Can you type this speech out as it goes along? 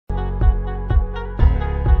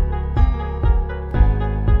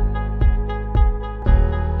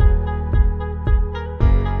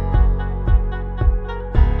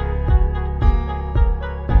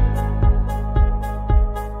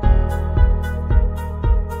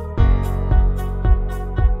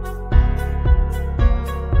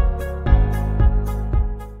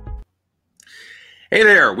Hey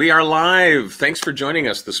there, we are live. Thanks for joining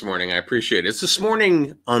us this morning. I appreciate it. It's this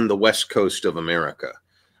morning on the West Coast of America.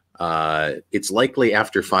 It's likely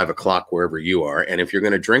after 5 o'clock wherever you are. And if you're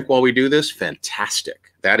going to drink while we do this,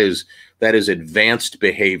 fantastic. That is advanced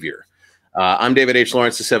behavior. I'm David H.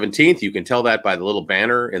 Lawrence the 17th. You can tell that by the little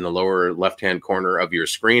banner in the lower left-hand corner of your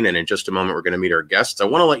screen. And in just a moment, we're going to meet our guests. I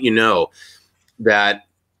want to let you know that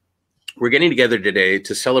we're getting together today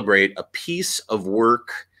to celebrate a piece of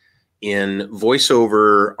work in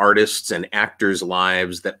voiceover artists and actors'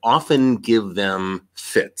 lives that often give them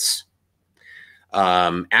fits.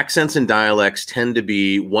 Accents and dialects tend to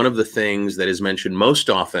be one of the things that is mentioned most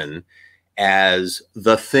often as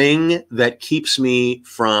the thing that keeps me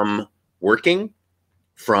from working,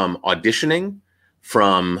 from auditioning,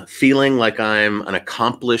 from feeling like I'm an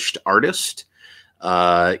accomplished artist.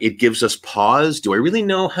 It gives us pause. Do I really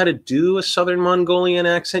know how to do a Southern Mongolian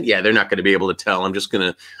accent? Yeah, they're not going to be able to tell. I'm just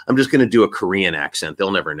gonna do a Korean accent.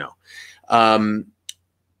 They'll never know.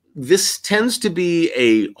 This tends to be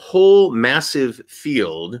a whole massive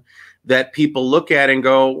field that people look at and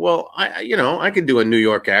go, well, I could do a New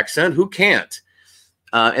York accent. Who can't?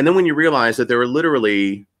 And then when you realize that there are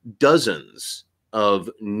literally dozens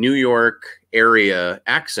of New York area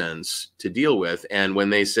accents to deal with, and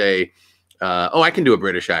when they say, oh, I can do a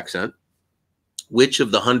British accent, which of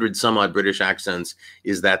the 100 some odd British accents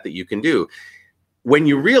is that you can do? When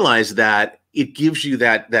you realize that, it gives you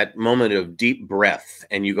that moment of deep breath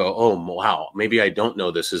and you go, oh, wow, maybe I don't know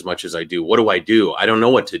this as much as I do. What do? I don't know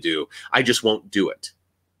what to do. I just won't do it.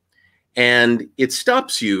 And it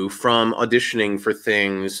stops you from auditioning for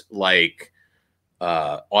things like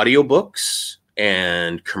audiobooks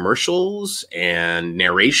and commercials and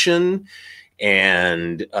narration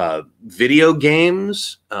and video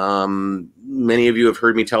games. Many of you have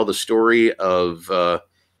heard me tell the story of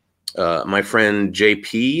my friend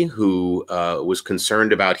JP, who was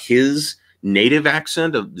concerned about his native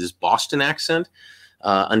accent, of his Boston accent,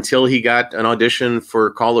 until he got an audition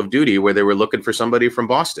for Call of Duty where they were looking for somebody from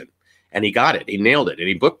Boston. And he got it, he nailed it, and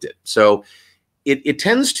he booked it. So it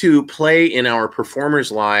tends to play in our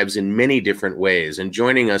performers' lives in many different ways. And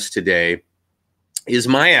joining us today is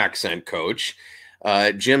my accent coach,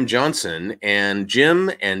 Jim Johnson. And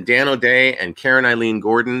Jim and Dan O'Day and Karen-Eileen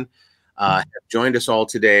Gordon have joined us all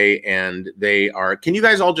today. And they are, can you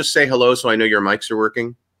guys all just say hello so I know your mics are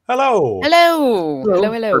working? Hello. Hello.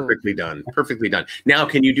 Hello, hello. Perfectly done. Perfectly done. Now,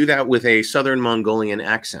 can you do that with a Southern Mongolian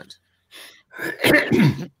accent?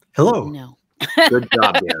 Hello. No. Good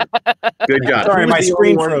job, Dan. Good job. Sorry, my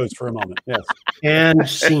screen froze for a moment. Yes. And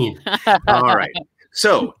scene. All right.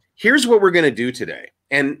 So here's what we're going to do today.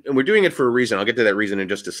 And we're doing it for a reason. I'll get to that reason in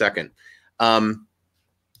just a second.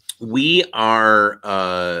 We are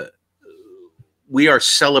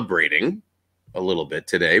celebrating a little bit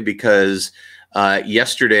today because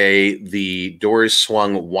yesterday the doors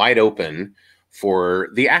swung wide open for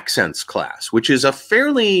the Accents class, which is a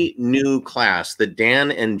fairly new class that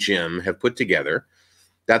Dan and Jim have put together.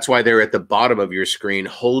 That's why they're at the bottom of your screen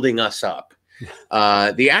holding us up.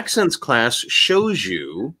 The Accents class shows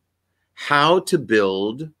you how to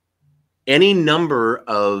build any number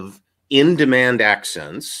of in-demand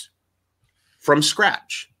accents from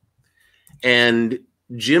scratch. And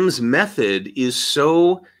Jim's method is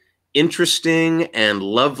so interesting and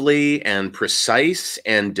lovely and precise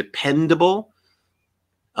and dependable.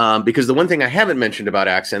 Because the one thing I haven't mentioned about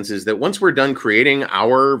accents is that once we're done creating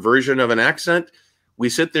our version of an accent, we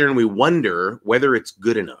sit there and we wonder whether it's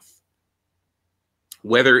good enough,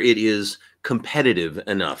 whether it is competitive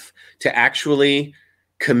enough to actually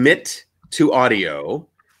commit to audio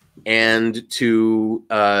and to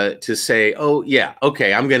say, oh yeah,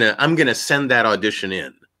 okay, I'm gonna send that audition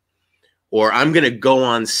in, or I'm gonna go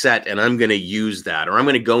on set and I'm gonna use that, or I'm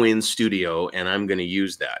gonna go in studio and I'm gonna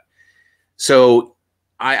use that. So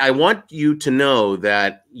I want you to know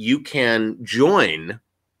that you can join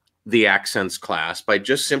the Accents class by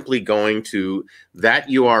just simply going to that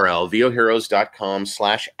URL,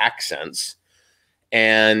 voheroes.com/accents,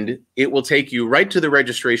 and it will take you right to the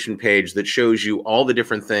registration page that shows you all the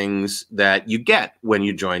different things that you get when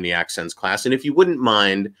you join the Accents class. And if you wouldn't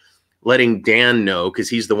mind letting Dan know,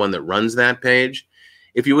 because he's the one that runs that page,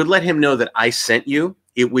 if you would let him know that I sent you,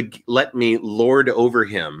 it would let me lord over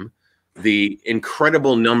him the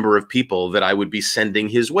incredible number of people that I would be sending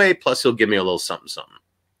his way, plus he'll give me a little something, something.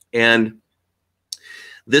 And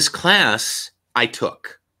this class I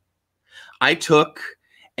took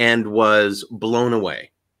and was blown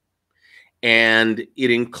away. And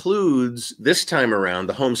it includes, this time around,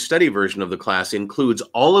 the home study version of the class includes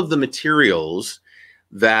all of the materials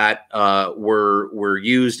that were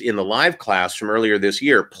used in the live class from earlier this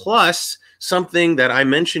year, plus something that I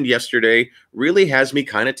mentioned yesterday really has me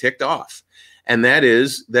kind of ticked off. And that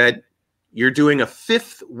is that you're doing a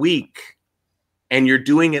 5th week and you're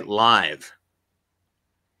doing it live.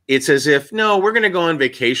 It's as if, no, we're going to go on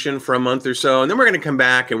vacation for a month or so, and then we're going to come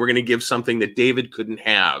back and we're going to give something that David couldn't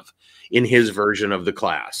have in his version of the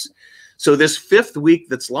class. So this 5th week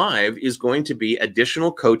that's live is going to be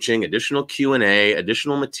additional coaching, additional Q&A,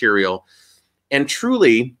 additional material. And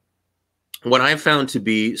truly, what I've found to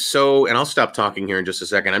be so, and I'll stop talking here in just a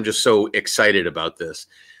second, I'm just so excited about this.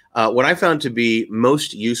 What I found to be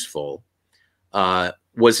most useful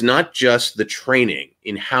was not just the training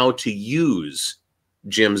in how to use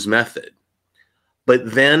Jim's method,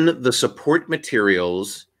 but then the support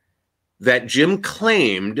materials that Jim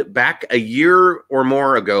claimed back a year or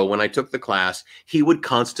more ago when I took the class, he would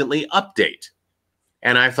constantly update.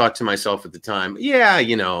 And I thought to myself at the time, yeah,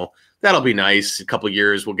 you know, that'll be nice. A couple of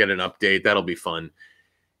years, we'll get an update. That'll be fun.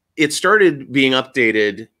 It started being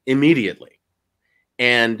updated immediately.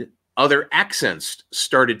 And other accents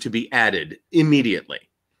started to be added immediately.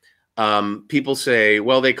 People say,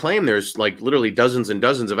 well, they claim there's like literally dozens and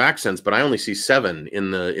dozens of accents, but I only see 7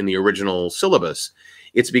 in the original syllabus.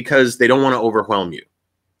 It's because they don't want to overwhelm you.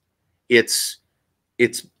 It's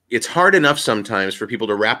hard enough sometimes for people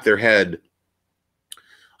to wrap their head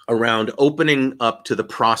around opening up to the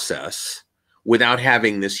process without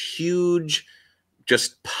having this huge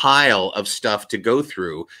just pile of stuff to go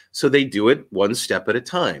through. So they do it one step at a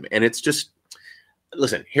time. And it's just,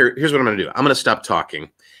 listen, here's what I'm going to do. I'm going to stop talking.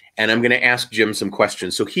 And I'm going to ask Jim some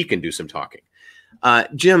questions so he can do some talking.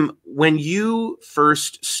 Jim, when you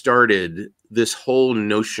first started this whole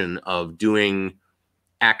notion of doing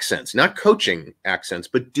accents, not coaching accents,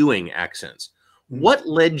 but doing accents, what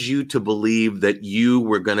led you to believe that you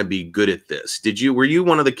were going to be good at this? Were you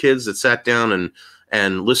one of the kids that sat down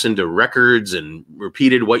and listened to records and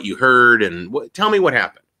repeated what you heard? And tell me what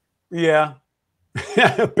happened. Yeah.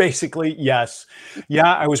 Basically, yes.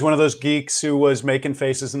 Yeah, I was one of those geeks who was making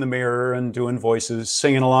faces in the mirror and doing voices,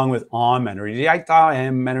 singing along with "Om Henry the Eighth, I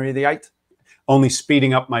am Henry the Eighth," only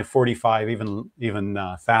speeding up my 45 even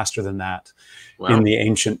faster than that. Wow. In the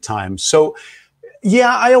ancient times. So,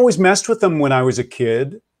 yeah, I always messed with them when I was a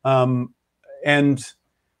kid, and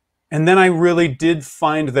then I really did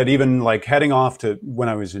find that even like heading off to when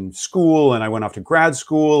I was in school and I went off to grad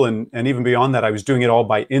school and even beyond that, I was doing it all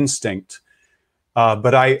by instinct.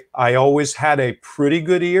 But I always had a pretty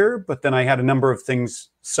good ear, but then I had a number of things,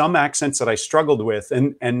 some accents that I struggled with.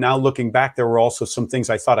 And now looking back, there were also some things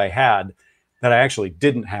I thought I had that I actually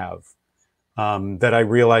didn't have, that I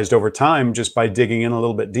realized over time just by digging in a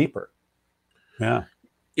little bit deeper. Yeah.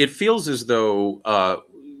 It feels as though,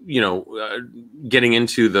 getting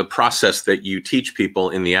into the process that you teach people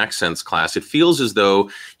in the accents class, it feels as though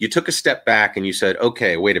you took a step back and you said,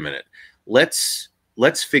 okay, wait a minute, let's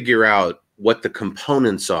figure out what the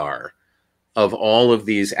components are of all of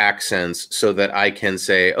these accents so that I can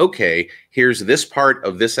say, okay, here's this part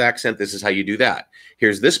of this accent. This is how you do that.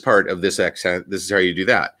 Here's this part of this accent. This is how you do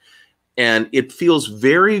that. And it feels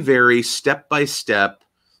very, very step-by-step,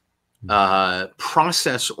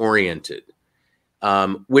 process-oriented,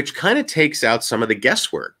 which kind of takes out some of the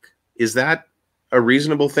guesswork. Is that a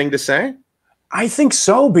reasonable thing to say? I think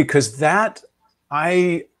so, because I've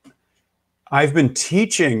been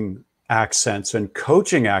teaching accents and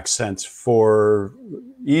coaching accents for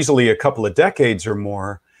easily a couple of decades or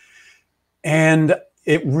more. And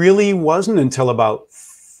it really wasn't until about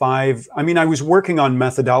I was working on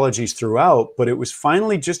methodologies throughout, but it was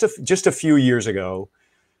finally just a few years ago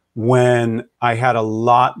when I had a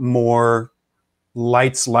lot more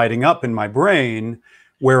lights lighting up in my brain,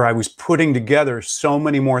 where I was putting together so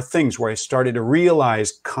many more things, where I started to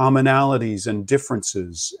realize commonalities and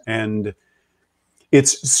differences. And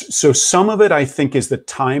so some of it, I think, is the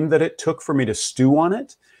time that it took for me to stew on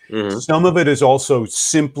it. Mm-hmm. Some of it is also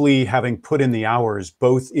simply having put in the hours,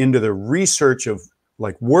 both into the research of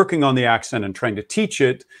like working on the accent and trying to teach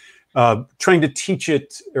it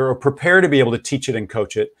or prepare to be able to teach it and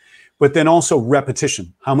coach it, but then also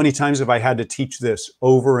repetition. How many times have I had to teach this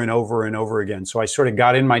over and over and over again? So I sort of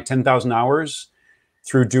got in my 10,000 hours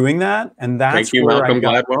through doing that. And that's Thank you, Malcolm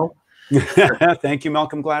Gladwell. Thank you,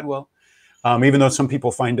 Malcolm Gladwell. Even though some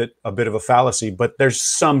people find it a bit of a fallacy, but there's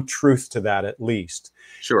some truth to that at least.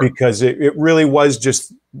 Sure. Because it really was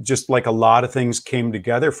just like a lot of things came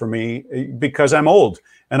together for me because I'm old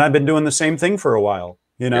and I've been doing the same thing for a while,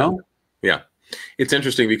 you know? Yeah. It's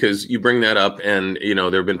interesting because you bring that up and,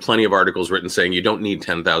 there have been plenty of articles written saying you don't need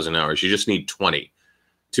 10,000 hours. You just need 20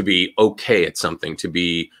 to be okay at something, to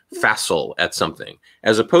be facile at something,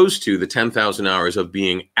 as opposed to the 10,000 hours of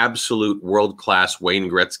being absolute world-class Wayne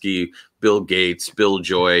Gretzky, Bill Gates, Bill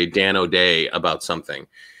Joy, Dan O'Day about something.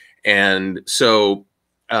 And so,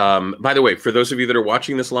 by the way, for those of you that are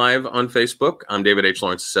watching this live on Facebook, I'm David H.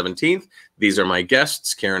 Lawrence 17th. These are my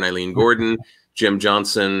guests, Karen-Eileen Gordon, Jim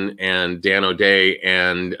Johnson, and Dan O'Day.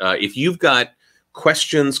 And if you've got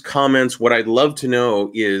questions, comments, what I'd love to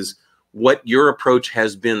know is what your approach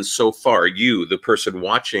has been so far. You, the person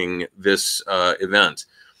watching this event,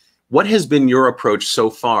 what has been your approach so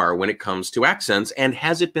far when it comes to accents, and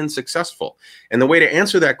has it been successful? And the way to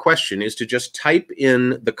answer that question is to just type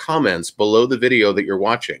in the comments below the video that you're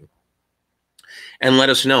watching and let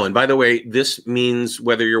us know. And by the way, this means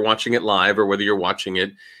whether you're watching it live or whether you're watching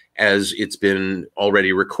it as it's been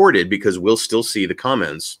already recorded, because we'll still see the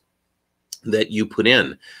comments that you put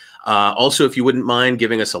in. Also, if you wouldn't mind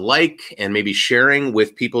giving us a like and maybe sharing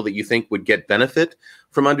with people that you think would get benefit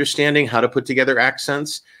from understanding how to put together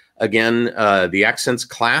accents. Again, the accents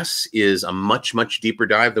class is a much, much deeper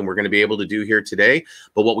dive than we're going to be able to do here today.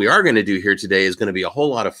 But what we are going to do here today is going to be a whole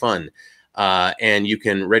lot of fun. And you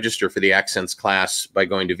can register for the accents class by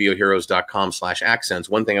going to voheroes.com/accents.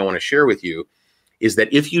 One thing I want to share with you is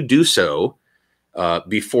that if you do so,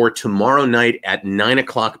 before tomorrow night at 9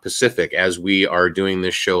 o'clock Pacific, as we are doing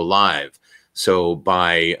this show live. So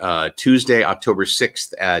by Tuesday, October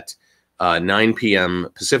 6th at 9 p.m.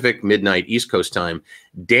 Pacific, midnight East Coast time,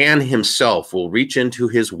 Dan himself will reach into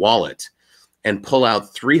his wallet and pull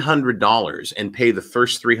out $300 and pay the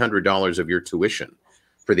first $300 of your tuition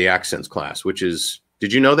for the accents class, which is,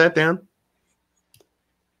 did you know that, Dan?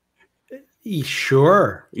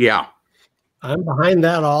 Sure. Yeah. I'm behind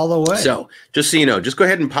that all the way. So just so you know, just go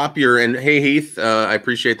ahead and pop your, and hey, Heath, I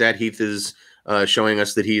appreciate that. Heath is showing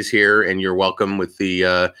us that he's here, and you're welcome with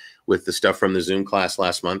the stuff from the Zoom class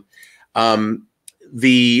last month.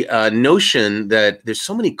 The notion that there's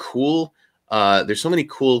so many cool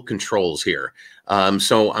controls here.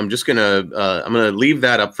 So I'm just gonna leave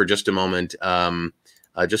that up for just a moment,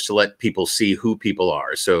 just to let people see who people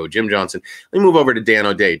are. So Jim Johnson. Let me move over to Dan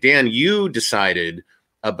O'Day. Dan, you decided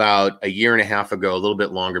about a year and a half ago, a little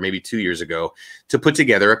bit longer, maybe 2 years ago, to put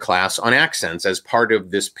together a class on accents as part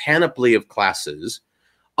of this panoply of classes,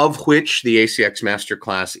 of which the ACX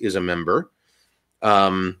Masterclass is a member.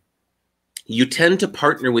 You tend to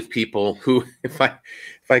partner with people who, if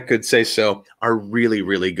I could say so, are really,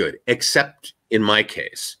 really good, except in my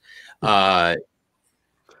case. No,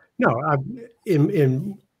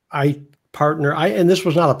 I partner, and this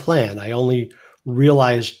was not a plan. I only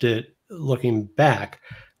realized it looking back.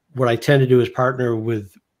 What I tend to do is partner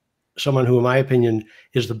with someone who, in my opinion,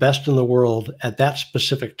 is the best in the world at that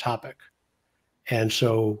specific topic. And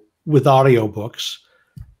so with audiobooks,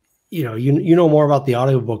 you know more about the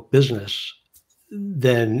audiobook business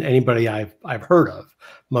than anybody I've heard of,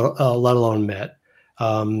 let alone met.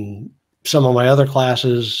 Some of my other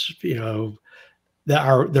classes,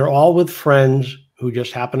 they're all with friends who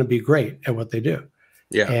just happen to be great at what they do.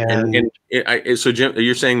 Yeah. So Jim,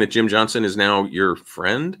 you're saying that Jim Johnson is now your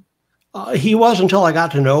friend? He was until I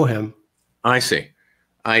got to know him. I see.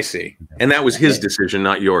 And that was his decision,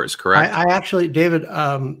 not yours, correct? I actually, David,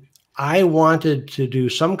 I wanted to do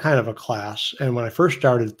some kind of a class. And when I first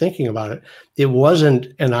started thinking about it, it wasn't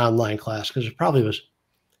an online class, because it probably was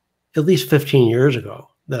at least 15 years ago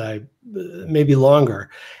that maybe longer.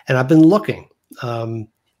 And I've been looking a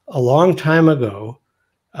long time ago.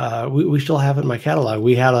 We still have it in my catalog.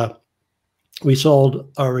 We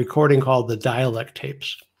sold a recording called the Dialect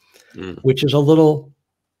Tapes, which is a little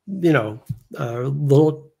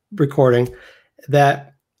recording that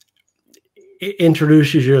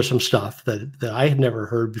introduces you to some stuff that I had never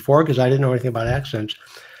heard before, because I didn't know anything about accents.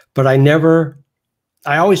 But I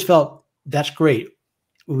always felt that's great.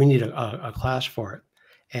 We need a class for it.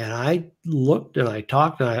 And I looked and I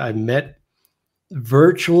talked and I met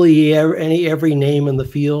virtually every name in the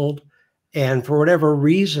field. And for whatever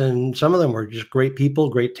reason, some of them were just great people,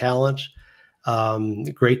 great talents,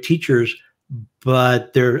 great teachers,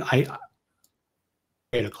 but I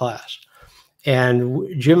made a class. And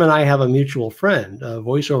Jim and I have a mutual friend, a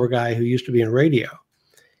voiceover guy who used to be in radio.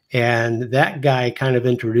 And that guy kind of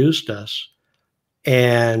introduced us.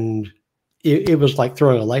 And it was like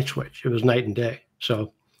throwing a light switch. It was night and day.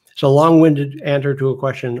 So it's a long-winded answer to a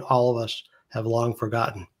question all of us have long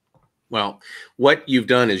forgotten. Well, what you've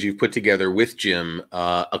done is you've put together with Jim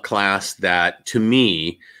a class that, to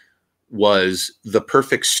me, was the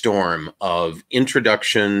perfect storm of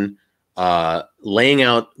introduction, laying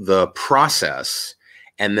out the process,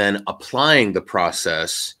 and then applying the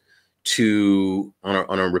process to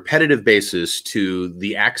on a repetitive basis to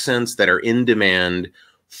the accents that are in demand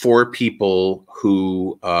for people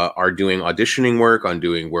who are doing auditioning work,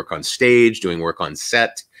 doing work on stage, doing work on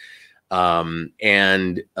set.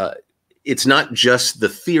 And it's not just the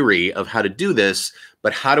theory of how to do this,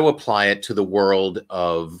 but how to apply it to the world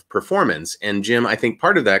of performance. And Jim, I think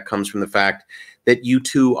part of that comes from the fact that you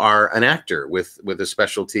too are an actor with a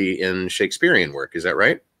specialty in Shakespearean work. Is that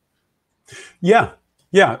right? Yeah.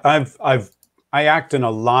 Yeah. I act in a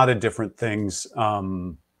lot of different things.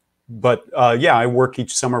 But yeah, I work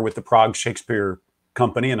each summer with the Prague Shakespeare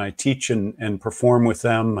Company, and I teach and perform with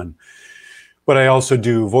them. But I also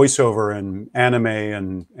do voiceover and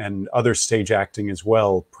anime and other stage acting as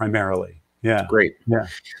well, primarily. Yeah. Great. Yeah.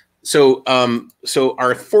 So, so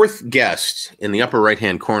our fourth guest in the upper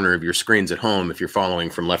right-hand corner of your screens at home, if you're following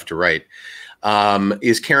from left to right,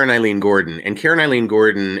 is Karen-Eileen Gordon. And Karen-Eileen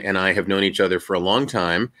Gordon and I have known each other for a long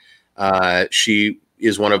time. She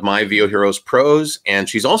is one of my VO Heroes pros, and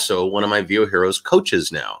she's also one of my VO Heroes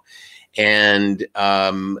coaches now. And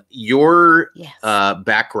your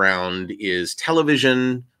background is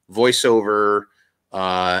television, voiceover.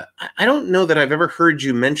 I don't know that I've ever heard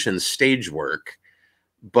you mention stage work,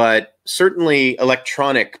 but certainly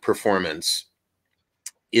electronic performance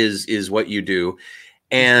is what you do.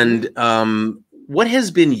 And what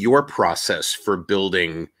has been your process for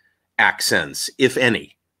building accents, if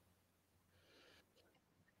any?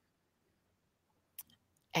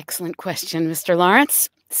 Excellent question, Mr. Lawrence.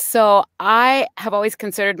 So I have always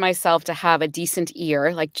considered myself to have a decent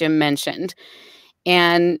ear, like Jim mentioned.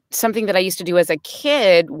 And something that I used to do as a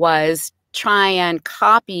kid was try and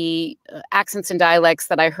copy accents and dialects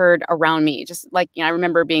that I heard around me. Just like, I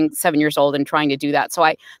remember being 7 years old and trying to do that. So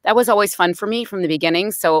that was always fun for me from the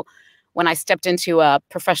beginning. So when I stepped into a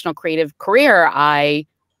professional creative career, I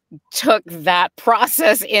took that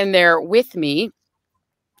process in there with me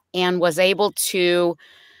and was able to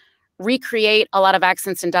recreate a lot of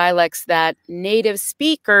accents and dialects that native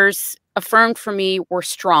speakers affirmed for me were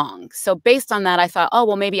strong. So based on that, I thought, oh,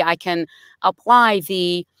 well, maybe I can apply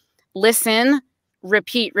the listen,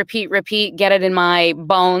 repeat, repeat, repeat, get it in my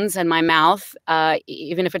bones and my mouth.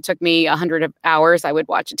 Even if it took me 100 hours, I would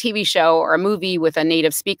watch a TV show or a movie with a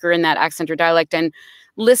native speaker in that accent or dialect and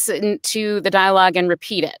listen to the dialogue and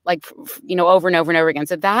repeat it, like, over and over and over again.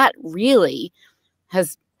 So that really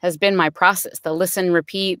has been my process, the listen,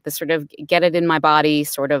 repeat, the sort of get it in my body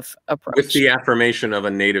sort of approach. With the affirmation of a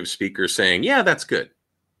native speaker saying, yeah, that's good.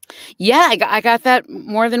 Yeah, I got that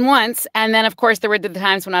more than once. And then, of course, there were the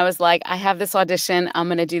times when I was like, I have this audition. I'm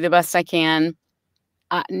going to do the best I can.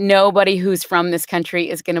 Nobody who's from this country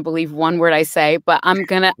is going to believe one word I say, but I'm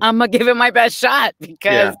gonna give it my best shot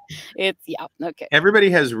because okay. Everybody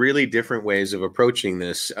has really different ways of approaching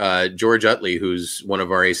this. George Utley, who's one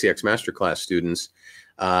of our ACX Masterclass students,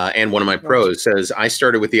 and one of my pros, says, I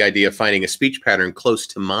started with the idea of finding a speech pattern close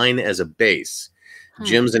to mine as a base.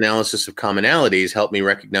 Jim's analysis of commonalities helped me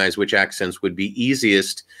recognize which accents would be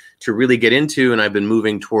easiest to really get into, and I've been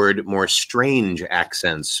moving toward more strange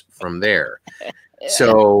accents from there.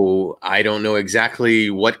 So I don't know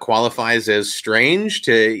exactly what qualifies as strange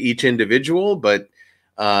to each individual, but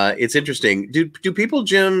it's interesting. Do people,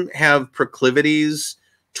 Jim, have proclivities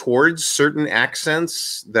towards certain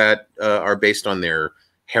accents that are based on their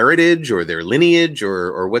heritage or their lineage,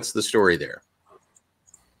 or what's the story there?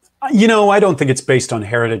 I don't think it's based on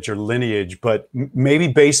heritage or lineage, but maybe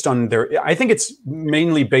based on I think it's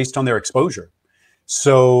mainly based on their exposure.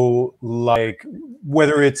 So like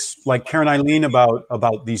whether it's like Karen-Eileen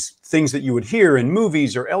about these things that you would hear in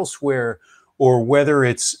movies or elsewhere, or whether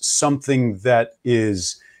it's something that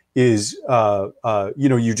is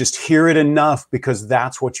you just hear it enough because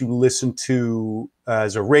that's what you listen to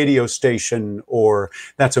as a radio station, or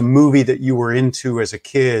that's a movie that you were into as a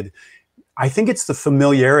kid. I think it's the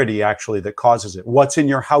familiarity actually that causes it. What's in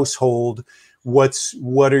your household? What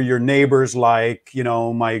are your neighbors like?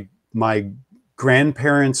 My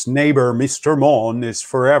grandparents' neighbor, Mr. Mon, is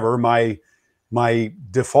forever my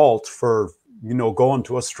default for going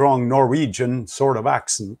to a strong Norwegian sort of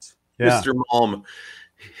accent. Yeah. Mr. Malm.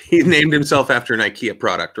 He named himself after an IKEA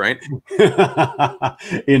product, right?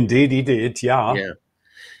 Indeed, he did. Yeah. Yeah.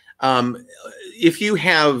 If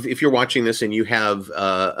you're watching this and you have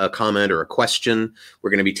a comment or a question, we're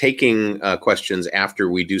going to be taking questions after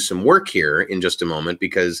we do some work here in just a moment,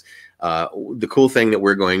 because the cool thing that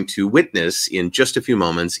we're going to witness in just a few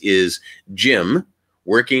moments is Jim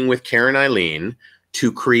working with Karen-Eileen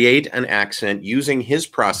to create an accent using his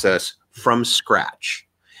process from scratch.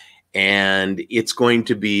 and it's going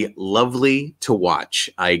to be lovely to watch.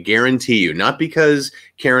 I guarantee you, not because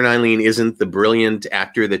Karen-Eileen isn't the brilliant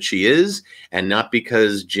actor that she is, and not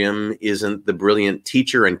because Jim isn't the brilliant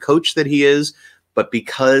teacher and coach that he is, but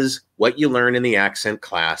because what you learn in the accent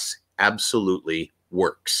class absolutely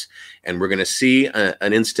works. And we're going to see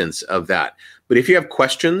an instance of that. But if you have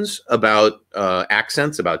questions about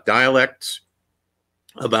accents, about dialects,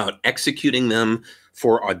 about executing them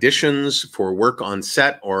for auditions, for work on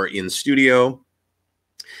set or in studio,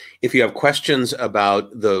 if you have questions about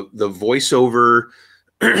the voiceover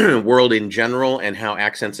world in general and how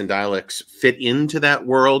accents and dialects fit into that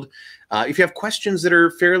world, if you have questions that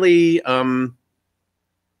are fairly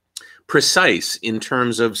precise in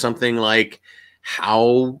terms of something like,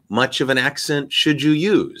 how much of an accent should you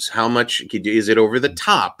use? How much, is it over the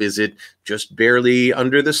top? Is it just barely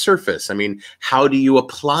under the surface? I mean, how do you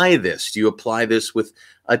apply this? Do you apply this with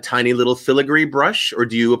a tiny little filigree brush, or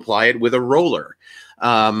do you apply it with a roller?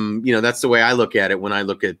 You know, that's the way I look at it when I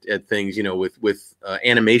look at things, you know, with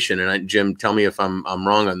animation. And Jim, tell me if I'm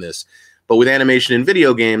wrong on this, but with animation in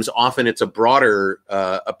video games, often it's a broader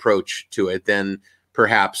approach to it than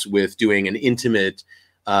perhaps with doing an intimate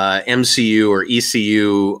MCU or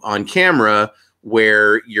ECU on camera,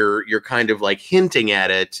 where you're kind of like hinting at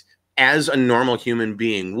it as a normal human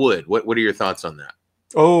being would. What are your thoughts on that?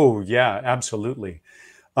 Oh, yeah, absolutely.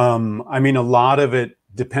 I mean, a lot of it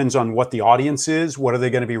depends on what the audience is. What are they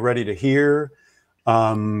going to be ready to hear?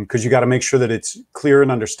 Because you got to make sure that it's clear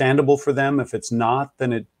and understandable for them. If it's not,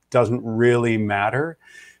 then it doesn't really matter.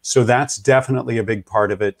 So that's definitely a big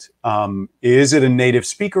part of it. Is it a native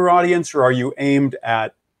speaker audience, or are you aimed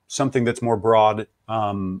at something that's more broad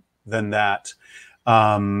than that?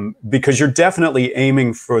 Because you're definitely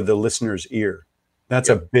aiming for the listener's ear. That's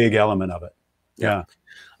a big element of it. Yeah.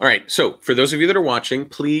 All right. So for those of you that are watching,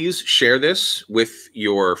 please share this with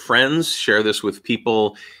your friends, share this with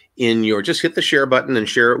people in your, just hit the share button and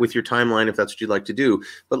share it with your timeline if that's what you'd like to do.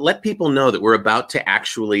 But let people know that we're about to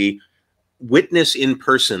actually witness in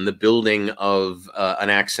person the building of an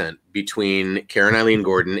accent between Karen-Eileen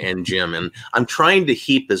Gordon and Jim. And I'm trying to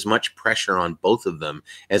heap as much pressure on both of them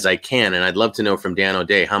as I can. And I'd love to know from Dan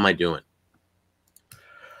O'Day, how am I doing?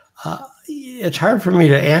 It's hard for me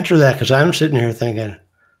to answer that because I'm sitting here thinking,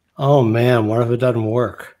 oh man, what if it doesn't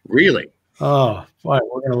work? Really? Oh, boy,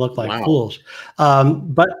 we're going to look like fools.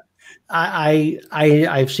 But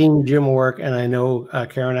I've seen Jim work, and I know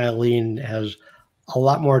Karen-Eileen has a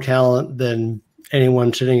lot more talent than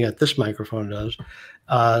anyone sitting at this microphone does.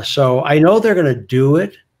 So I know they're going to do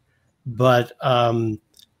it, but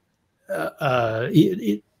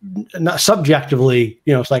not subjectively,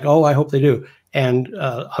 you know, it's like, oh, I hope they do. And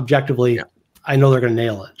objectively, I know they're going to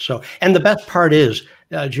nail it. So, and the best part is,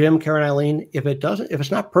 Jim, Karen-Eileen, if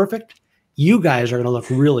it's not perfect, you guys are going to look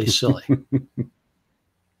really silly.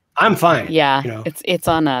 I'm fine. Yeah, you know? it's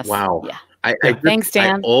on us. Wow. Yeah. Thanks,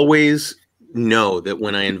 Dan. I always know that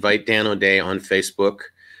when I invite Dan O'Day on Facebook,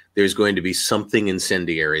 there's going to be something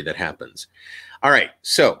incendiary that happens. All right.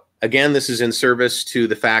 So again, this is in service to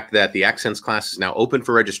the fact that the Accents class is now open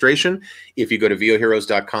for registration. If you go to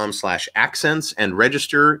voheroes.com/accents and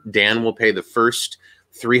register, Dan will pay the first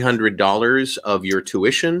 $300 of your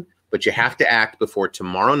tuition, but you have to act before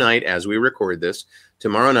tomorrow night as we record this.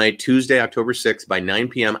 Tomorrow night, Tuesday, October 6th by 9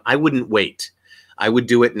 p.m. I wouldn't wait. I would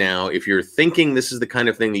do it now. If you're thinking this is the kind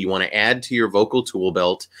of thing that you want to add to your vocal tool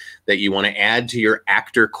belt, that you want to add to your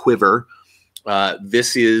actor quiver,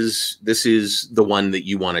 this is the one that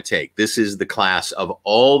you want to take. This is the class of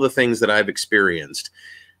all the things that I've experienced.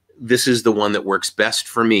 This is the one that works best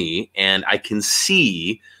for me, and I can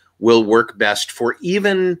see will work best for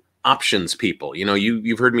even options people. You know,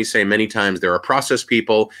 you've heard me say many times there are process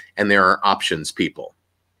people and there are options people.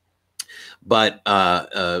 But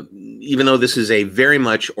even though this is a very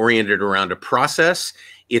much oriented around a process,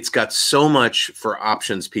 it's got so much for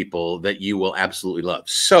options people that you will absolutely love.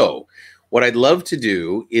 So what I'd love to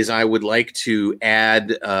do is I would like to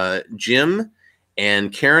add Jim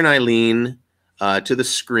and Karen-Eileen to the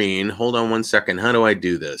screen. Hold on one second. How do I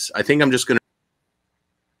do this? I think I'm just going to.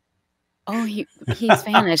 Oh, he's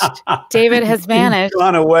vanished. David has vanished. He's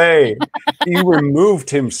gone away. He removed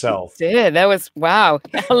himself. He did. That was, wow.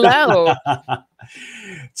 Hello.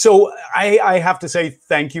 So I have to say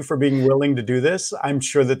thank you for being willing to do this. I'm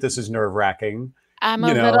sure that this is nerve-wracking. I'm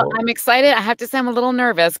I'm excited. I have to say I'm a little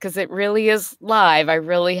nervous because it really is live.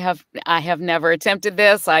 I have never attempted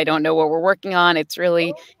this. I don't know what we're working on. It's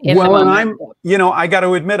really in the moment. And I got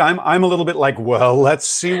to admit, I'm a little bit like, well, let's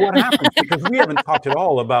see what happens, because we haven't talked at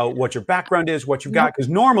all about what your background is, what you've got. Because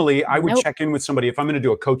normally I would check in with somebody if I'm going to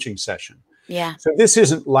do a coaching session. Yeah. So this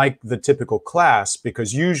isn't like the typical class,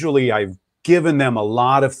 because usually I've given them a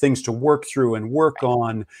lot of things to work through and work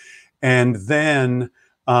on. And then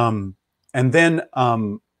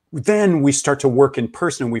we start to work in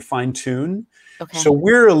person and we fine tune. Okay. So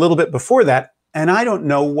we're a little bit before that, and I don't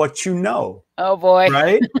know what you know. Oh boy.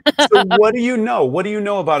 Right? So what do you know? What do you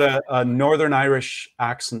know about a Northern Irish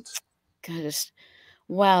accent? Goodness.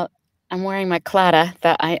 Well, I'm wearing my claddagh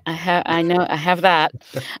that I have that.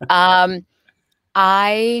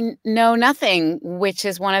 I know nothing, which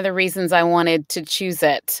is one of the reasons I wanted to choose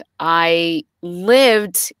it. I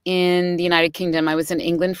lived in the United Kingdom. I was in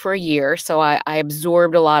England for a year, so I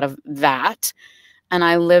absorbed a lot of that. And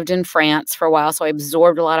I lived in France for a while, so I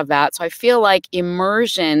absorbed a lot of that. So I feel like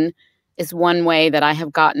immersion is one way that I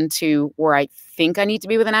have gotten to where I think I need to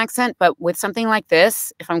be with an accent. But with something like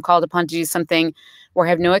this, if I'm called upon to do something where I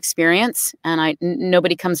have no experience and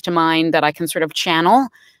nobody comes to mind that I can sort of channel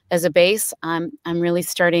as a base, I'm really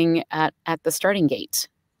starting at the starting gate,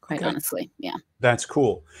 quite honestly. Yeah. That's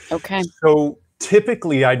cool. Okay. So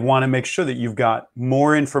typically I'd want to make sure that you've got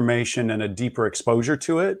more information and a deeper exposure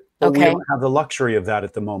to it, but we don't have the luxury of that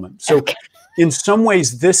at the moment. So in some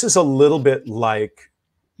ways, this is a little bit like,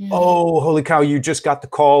 oh, holy cow, you just got the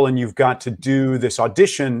call and you've got to do this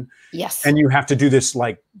audition. Yes. And you have to do this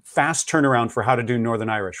like fast turnaround for how to do Northern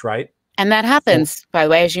Irish, right? And that happens, by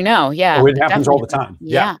the way, as you know. Yeah. Oh, it happens all the time.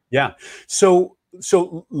 Yeah. Yeah. So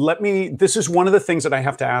this is one of the things that I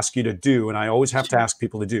have to ask you to do, and I always have to ask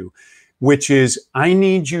people to do, which is I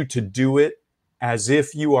need you to do it as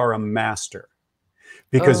if you are a master.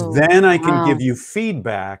 Because then I can give you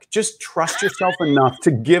feedback. Just trust yourself enough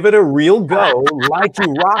to give it a real go, like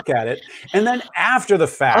you rock at it. And then after the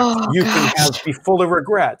fact, you can be full of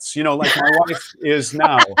regrets. Like my wife is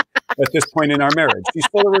now at this point in our marriage. She's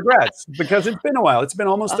full of regrets because it's been a while. It's been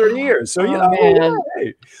almost 30 years. So,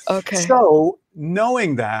 hey. Okay. So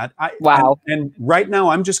knowing that, and right now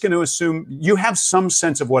I'm just going to assume you have some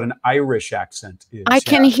sense of what an Irish accent is. I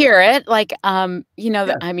can hear it. Like, I mean,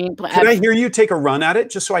 could I hear you take a run at it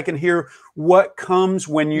just so I can hear what comes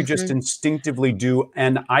when you just instinctively do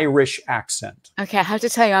an Irish accent? Okay. I have to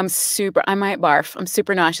tell you, I might barf. I'm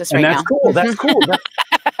super nauseous right now. That's cool. That's cool.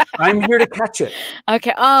 I'm here to catch it.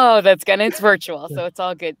 Okay. Oh, that's good. It's virtual, so it's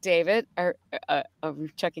all good. David, I'm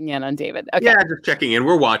checking in on David. Okay. Yeah, just checking in.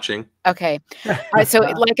 We're watching. Okay. So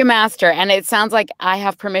like a master, and it sounds like I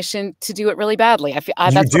have permission to do it really badly. That's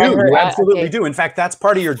what I heard. You absolutely do. In fact, that's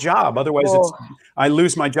part of your job. Otherwise, I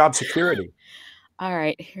lose my job security. All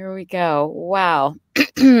right, here we go. Wow.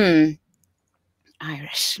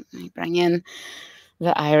 Irish. Let me bring in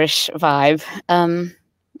the Irish vibe.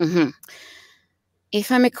 If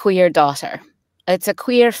I'm a queer daughter, it's a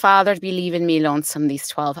queer father to be leaving me lonesome these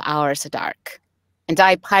 12 hours of dark. And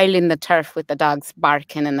I pile in the turf with the dogs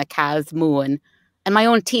barking and the cows mooing, and my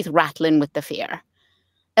own teeth rattling with the fear.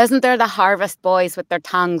 Isn't there the harvest boys with their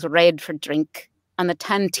tongues red for drink, and the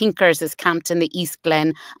 10 tinkers is camped in the East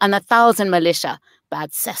Glen, and the 1,000 militia,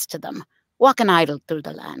 bad cess to them, walking idle through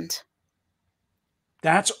the land?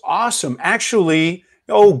 That's awesome. Actually,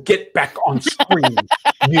 get back on screen,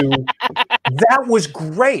 you. That was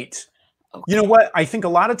great. Okay. You know what? I think a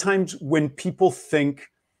lot of times when people think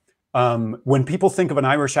of an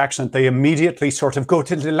Irish accent, they immediately sort of go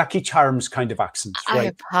to the Lucky Charms kind of accent. Right? I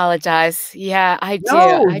apologize. Yeah, I do.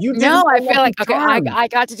 No, I feel like, I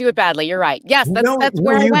got to do it badly. You're right. Yes, that's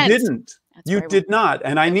where I went. You didn't. You did not.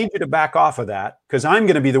 And I need you to back off of that, because I'm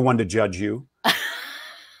going to be the one to judge you.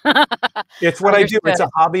 It's what I do. It's a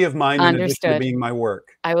hobby of mine in addition to being my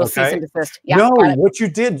work. I will cease and desist. Yeah, no, what you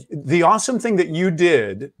did, the awesome thing that you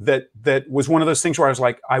did that was one of those things where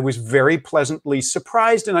I was very pleasantly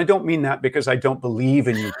surprised. And I don't mean that because I don't believe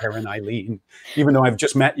in you, Karen-Eileen, even though I've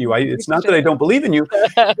just met you. It's not that I don't believe in you,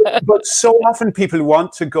 but so often people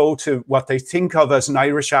want to go to what they think of as an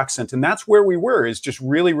Irish accent. And that's where we were, is just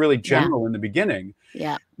really, really general in the beginning.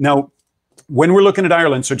 Yeah. Now, when we're looking at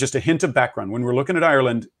Ireland, so just a hint of background, when we're looking at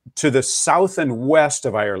Ireland, to the south and west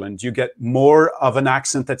of Ireland, you get more of an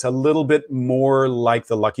accent that's a little bit more like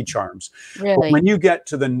the Lucky Charms. Really? But when you get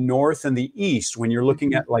to the north and the east, when you're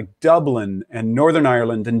looking at like Dublin and Northern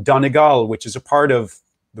Ireland and Donegal, which is a part of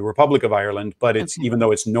the Republic of Ireland, but it's even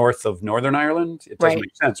though it's north of Northern Ireland, it doesn't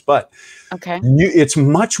make sense. But it's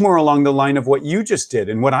much more along the line of what you just did.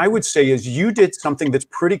 And what I would say is you did something that's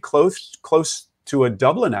pretty close to a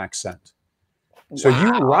Dublin accent. So you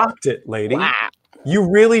rocked it, lady. Wow. You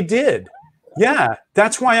really did. Yeah,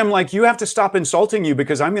 that's why I'm like, you have to stop insulting you,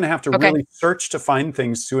 because I'm going to have to really search to find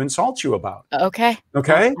things to insult you about. Okay.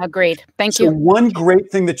 Okay. Agreed. Thank you. So one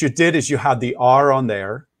great thing that you did is you had the R on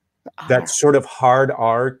there. That sort of hard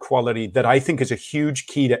R quality that I think is a huge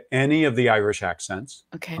key to any of the Irish accents.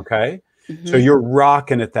 Okay. Okay. So you're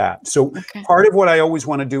rocking at that. So part of what I always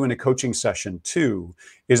want to do in a coaching session too,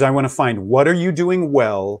 is I want to find, what are you doing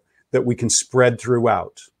well that we can spread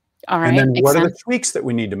throughout? All right. And then what are the tweaks that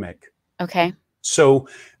we need to make? Okay. So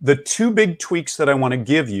the two big tweaks that I want to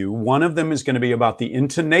give you, one of them is going to be about the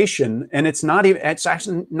intonation, and it's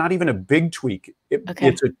actually not even a big tweak.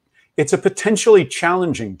 It's a potentially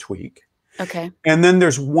challenging tweak. Okay. And then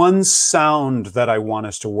there's one sound that I want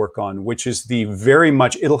us to work on, which is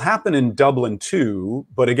it'll happen in Dublin too,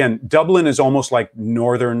 but again, Dublin is almost like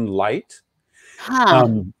Northern Light.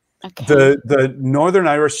 The Northern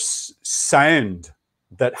Irish sound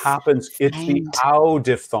that happens, it's the ow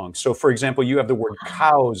diphthong. So for example, you have the word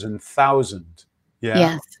cows and thousand. Yeah.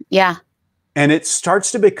 Yes. Yeah. And it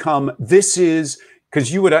starts to become, because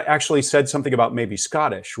you would actually said something about maybe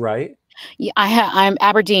Scottish, right? Yeah, I'm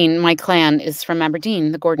Aberdeen. My clan is from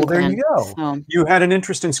Aberdeen, the Gordon clan. There you go. So. You had an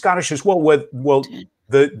interest in Scottish as well.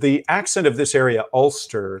 The accent of this area,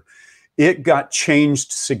 Ulster, it got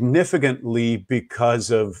changed significantly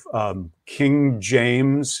because of King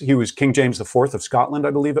James. He was King James IV of Scotland,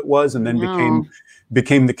 I believe it was, and then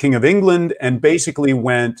became the King of England, and basically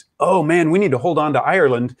went, oh man, we need to hold on to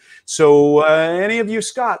Ireland. So any of you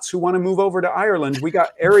Scots who want to move over to Ireland, we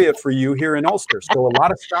got area for you here in Ulster. So a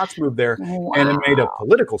lot of Scots moved there, and it made a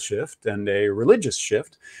political shift and a religious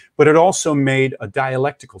shift, but it also made a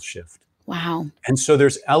dialectical shift. Wow. And so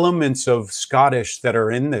there's elements of Scottish that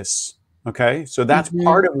are in this. Okay, so that's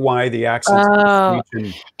part of why the accents.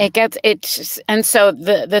 And so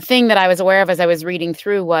the thing that I was aware of as I was reading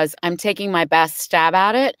through was I'm taking my best stab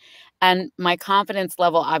at it, and my confidence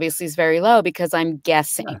level obviously is very low because I'm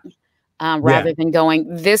guessing rather than going,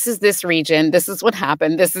 this is this region, this is what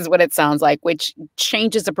happened, this is what it sounds like, which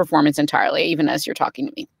changes the performance entirely, even as you're talking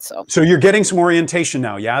to me. So you're getting some orientation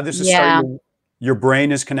now, yeah? This is starting. Your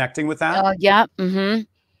brain is connecting with that. Yeah.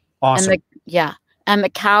 Awesome. And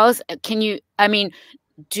the cows,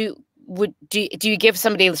 do you give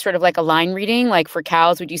somebody sort of like a line reading? Like for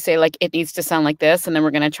cows, would you say like it needs to sound like this, and then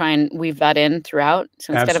we're going to try and weave that in throughout?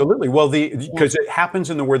 So absolutely. Because it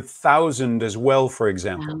happens in the word thousand as well, for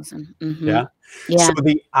example. Thousand. Yeah. So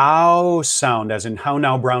the ow sound, as in how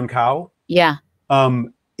now brown cow. Yeah.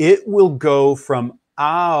 It will go from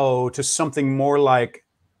ow to something more like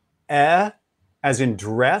as in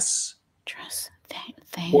dress. Dress.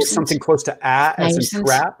 Or something close to as in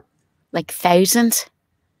trap. Like thousand?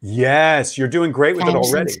 Yes, you're doing great with it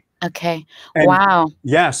already. Okay. And wow.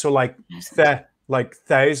 Yeah, so like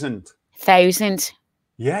thousand. Thousand.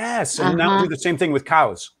 Yes, and now do the same thing with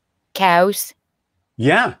cows. Cows.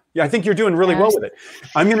 Yeah, I think you're doing really well with it.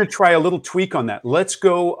 I'm going to try a little tweak on that. Let's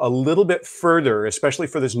go a little bit further, especially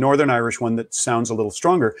for this Northern Irish one that sounds a little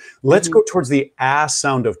stronger. Let's go towards the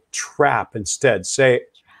sound of trap instead. Say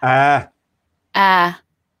ow.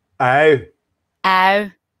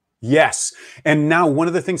 Yes. And now one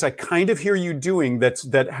of the things I kind of hear you doing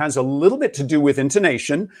that has a little bit to do with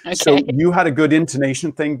intonation. Okay. So you had a good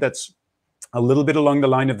intonation thing that's a little bit along the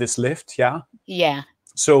line of this lift. Yeah. Yeah.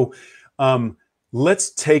 So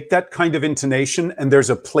let's take that kind of intonation, and there's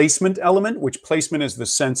a placement element, which placement is the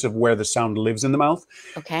sense of where the sound lives in the mouth.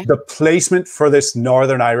 Okay. The placement for this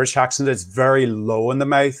Northern Irish accent is very low in the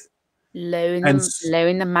mouth. Low in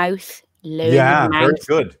the mouth. Yeah, very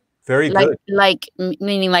good. Very good. Like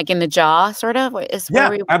meaning like in the jaw, sort of?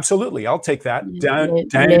 Absolutely. I'll take that. Down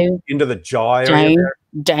into the jaw area there.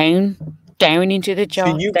 Down into the jaw.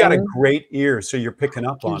 So you've got a great ear, so you're picking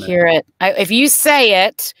up on it. Hear it. If you say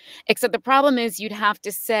it, except the problem is you'd have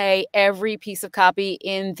to say every piece of copy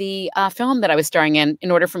in the film that I was starring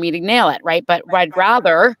in order for me to nail it, right? But I'd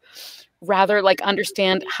rather like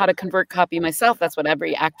understand how to convert copy myself. That's what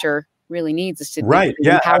every actor really needs, is to empowerment.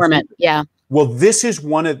 Absolutely. Yeah. Well, this is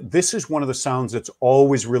one of the sounds that's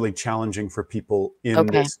always really challenging for people in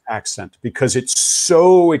this accent, because it's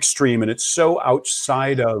so extreme and it's so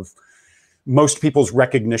outside of most people's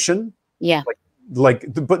recognition. Yeah.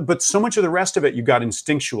 But so much of the rest of it you got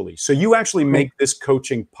instinctually. So you actually make this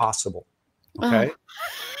coaching possible. Okay.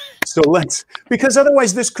 So because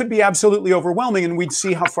otherwise this could be absolutely overwhelming and we'd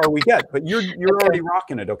see how far we get, but you're already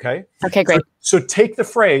rocking it. Okay. Okay, great. So take the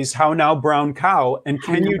phrase, how now brown cow, and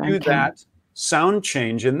can you do that sound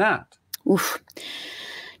change in that? Oof.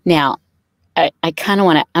 Now, I kind of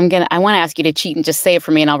want to. I want to ask you to cheat and just say it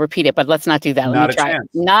for me, and I'll repeat it. But let's not do that. Let me try.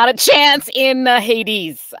 Not a chance in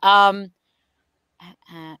Hades. And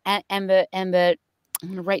the I'm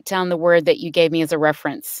gonna write down the word that you gave me as a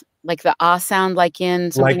reference, like the ah sound, like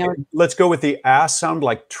in something. Like, let's go with the ass sound,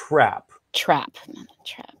 like trap. Trap.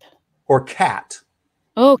 Or cat.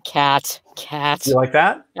 Oh, cat. You like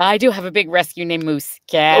that? I do have a big rescue named Moose.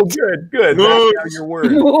 Cat. Oh, good. Moose. That's your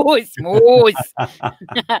word. Moose.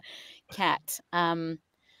 Cat.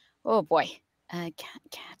 Oh boy.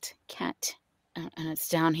 Cat. And it's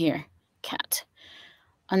down here. Cat.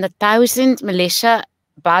 On the 1,000 militia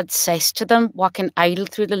bad says to them, walking idle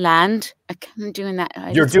through the land. I'm doing that.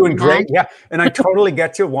 You're doing great. Yeah. And I totally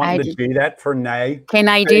get you wanting to do that for now. Can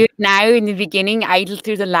I do it now in the beginning? Idle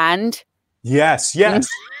through the land? Yes.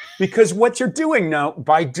 Because what you're doing now,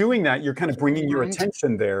 by doing that, you're kind of bringing your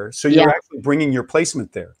attention there. So you're actually bringing your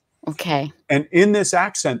placement there. Okay. And in this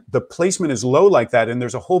accent, the placement is low like that. And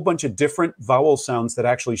there's a whole bunch of different vowel sounds that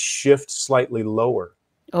actually shift slightly lower.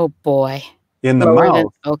 Oh, boy. In the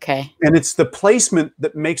mouth. Okay. And it's the placement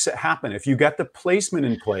that makes it happen. If you get the placement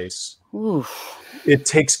in place, it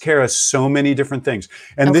takes care of so many different things.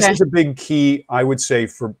 And this is a big key, I would say,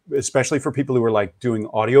 especially for people who are like doing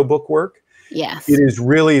audiobook work. Yes. It is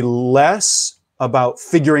really less about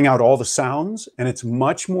figuring out all the sounds, and it's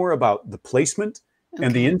much more about the placement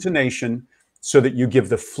and the intonation, so that you give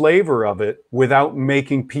the flavor of it without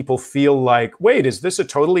making people feel like, wait, is this a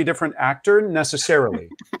totally different actor? Necessarily.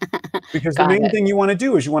 Because the main thing you want to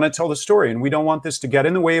do is you want to tell the story, and we don't want this to get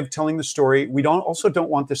in the way of telling the story. We also don't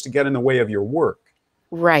want this to get in the way of your work.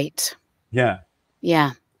 Right. Yeah.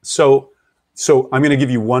 Yeah. So I'm going to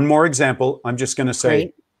give you one more example. I'm just going to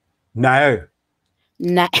say, now.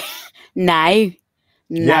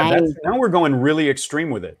 Yeah, now we're going really extreme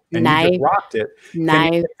with it. And you just rocked it.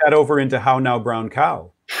 Can you take that over into how now, brown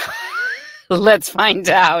cow? Let's find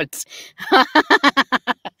out. Hi,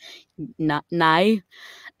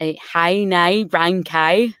 now, brown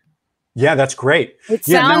cow. Yeah, that's great. It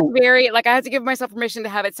sounds very, like, I have to give myself permission to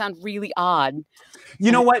have it sound really odd.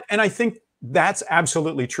 You know what? And I think that's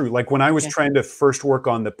absolutely true. Like when I was trying to first work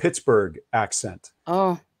on the Pittsburgh accent.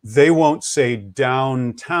 Oh. They won't say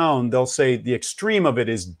downtown. They'll say the extreme of it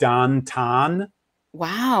is downtown.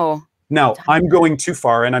 Wow. Now I'm going too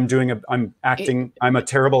far, and I'm acting. I'm a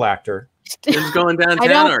terrible actor. Who's going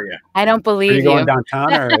downtown? Are you? I don't believe you. Going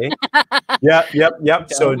downtown, are you?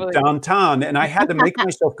 Yep. So downtown, and I had to make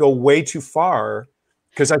myself go way too far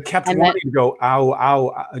because I kept wanting to go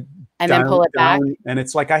ow, and then pull it back. And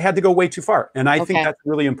it's like I had to go way too far, and I think that's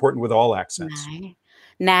really important with all accents.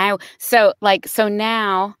 Now,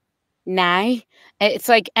 now, it's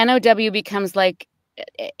like NOW becomes like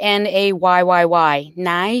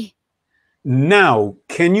NAYYY. Now,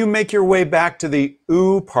 can you make your way back to the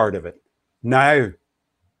ooh part of it? Now.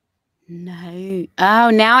 No.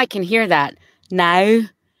 Oh, now I can hear that. Now.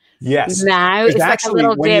 Yes. Now. It's actually, like a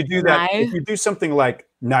little when dip. You do that, if you do something like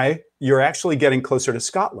now, you're actually getting closer to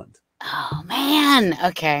Scotland. Oh, man.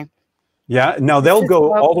 Okay. Yeah. Now they'll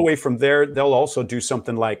go all the way from there. They'll also do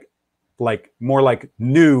something like more like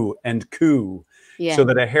new and coo. Yeah. So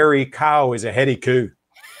that a hairy cow is a heady coo.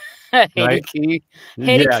 Heady coo.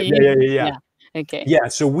 Yeah. Okay. Yeah.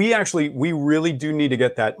 So we really do need to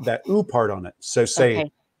get that ooh part on it. So say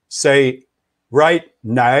right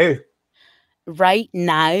now. Right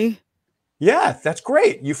now. Yeah, that's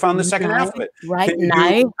great. You found the second half of it. Right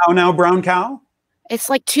now. How now, brown cow? It's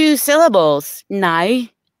like 2 syllables. Now.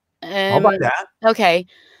 How about that? Okay.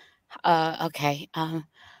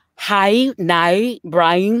 Hi, now,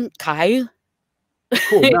 brown cow.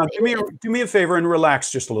 Cool. Now do me a favor and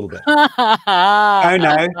relax just a little bit. I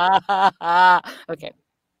know. Okay.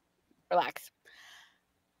 Relax.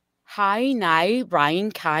 Hi, now,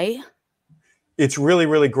 brown cow. It's really,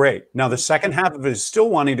 really great. Now the second half of it is still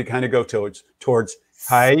wanting to kind of go towards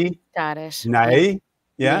hi. Got it. Nay.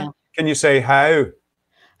 Yeah. Can you say how?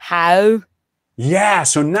 How? Yeah.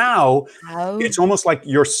 So now it's almost like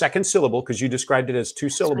your second syllable, because you described it as 2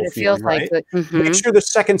 syllable feeling, right? Like Make sure the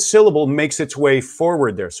second syllable makes its way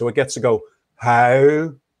forward there. So it gets to go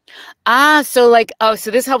how. So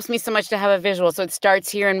this helps me so much to have a visual. So it starts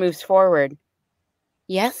here and moves forward.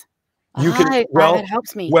 Yes. You can that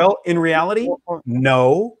helps me. Well, in reality,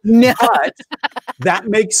 no. But that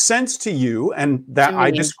makes sense to you, and that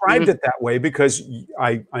I described it that way because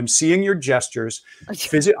I'm seeing your gestures.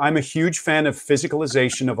 I'm a huge fan of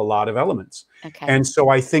physicalization of a lot of elements. Okay. And so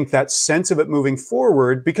I think that sense of it moving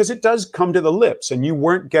forward, because it does come to the lips, and you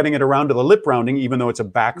weren't getting it around to the lip rounding, even though it's a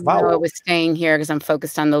back vowel. No, it was staying here because I'm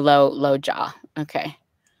focused on the low jaw. Okay.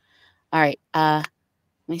 All right. Let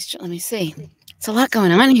me see. It's a lot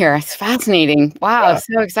going on here. It's fascinating. Wow, Yeah.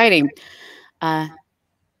 so exciting. How,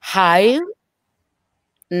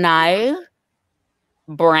 now,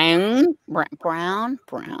 brown, brown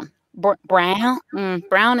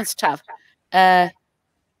is tough. Cow.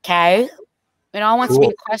 It all wants to be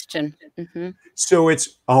a question. So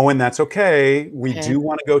it's, oh, and that's okay. We do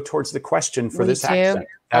want to go towards the question for this accent.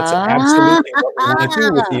 That's absolutely what we want to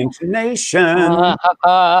do with the intonation.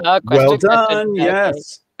 Well done.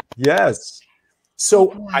 Yes. Yes.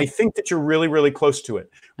 So I think that you're really, really close to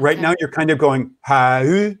it. Right now, you're kind of going, how,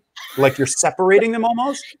 like you're separating them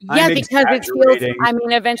almost. Yeah, because it feels, I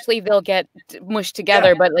mean, eventually they'll get mushed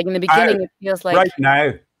together, but like in the beginning, it feels like. Right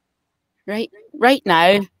now. Right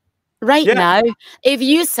now. If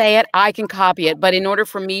you say it, I can copy it. But in order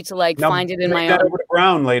for me to like find it in my own. Bring that over to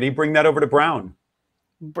Brown, lady. Bring that over to Brown.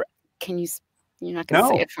 Can you? You're not going to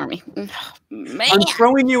say it for me. Oh, man. I'm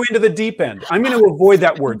throwing you into the deep end. I'm going to avoid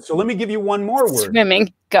that word. So let me give you one more word.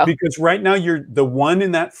 Swimming. Go. Because right now you're the one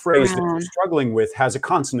in that phrase that you're struggling with has a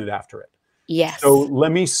consonant after it. Yes. So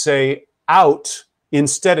let me say out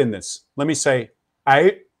instead in this. Let me say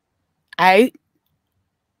out. Out.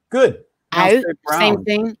 Good. Now Out. Same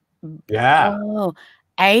thing. Yeah. Oh,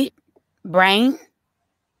 out. Brain.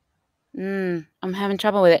 I'm having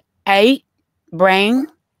trouble with it. Out. Brain.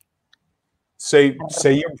 Say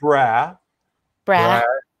your bra. Brown.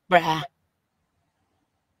 Yes.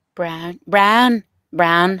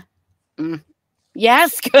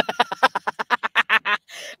 Yes.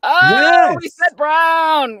 We said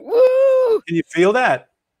brown. Woo! Can you feel that?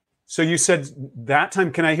 So you said that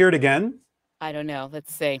time. Can I hear it again? I don't know.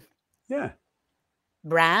 Let's see. Yeah.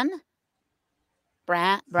 Brown.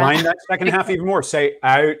 Find that second half even more. Say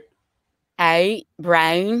out. Out.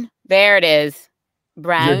 Brown. There it is.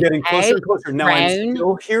 Brown. You're getting closer and closer. Now brown. I'm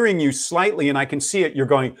still hearing you slightly, and I can see it. You're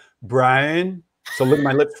going brown. So look at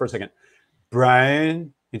my lips for a second.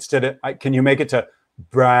 Brown. Instead of, can you make it to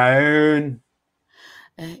brown?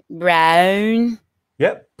 Brown.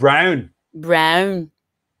 Yep, brown. Brown.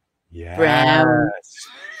 Yes. Brown.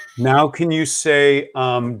 Now, can you say?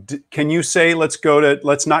 Let's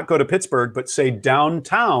not go to Pittsburgh, but say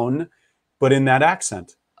downtown, but in that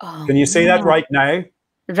accent. Oh, can you say that right now?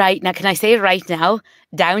 Right now. Can I say it right now?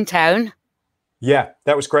 Downtown. Yeah,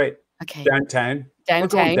 that was great. Okay. Downtown. We're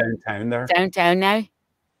going downtown there. Downtown now.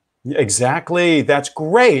 Exactly. That's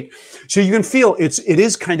great. So you can feel it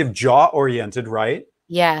is kind of jaw oriented, right?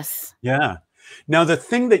 Yes. Yeah. Now, the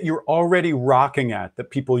thing that you're already rocking at that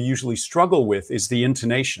people usually struggle with is the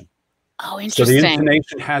intonation. Oh, interesting. So the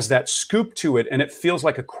intonation has that scoop to it, and it feels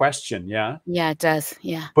like a question. Yeah. Yeah, it does.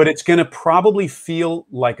 Yeah. But it's going to probably feel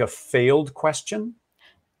like a failed question.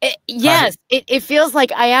 Yes, it feels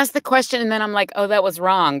like I asked the question and then I'm like, oh, that was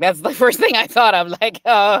wrong. That's the first thing I thought of. Like,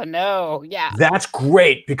 oh no, yeah. That's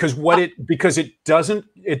great because because it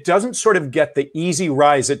doesn't sort of get the easy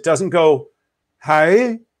rise. It doesn't go,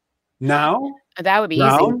 hi, now. That would be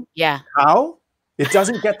now, easy. Yeah. How? It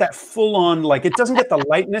doesn't get that full on, like it doesn't get the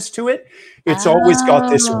lightness to it. It's always got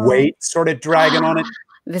this weight sort of dragging on it.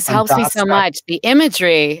 This helps me so much. The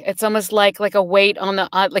imagery, it's almost like a weight on the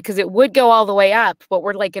like because it would go all the way up, but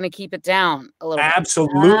we're like going to keep it down a little.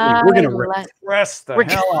 Absolutely, we're going to repress the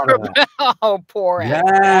hell out of that. Oh, poor.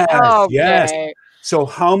 Yes, okay. yes. So,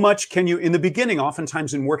 how much can you? In the beginning,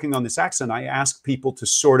 oftentimes in working on this accent, I ask people to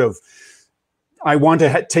sort of, I want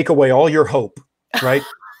to take away all your hope, right?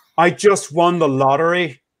 I just won the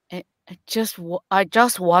lottery. I just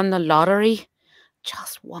won the lottery.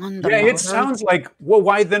 Just won the lottery. It sounds like, well,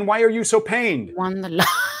 why are you so pained? Won the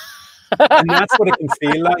lottery. And that's what it can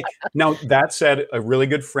feel like. Now, that said, a really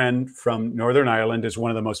good friend from Northern Ireland is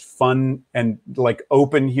one of the most fun and like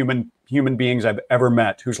open human beings I've ever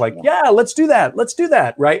met, who's like, yeah, let's do that. Let's do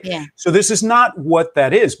that. Right. Yeah. So this is not what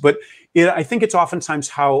that is, but I think it's oftentimes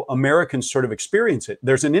how Americans sort of experience it.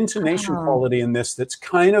 There's an intonation quality in this that's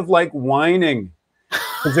kind of like whining.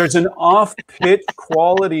 There's an off-pitch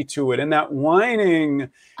quality to it. And that whining,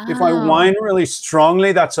 if I whine really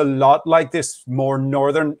strongly, that's a lot like this more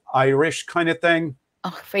Northern Irish kind of thing.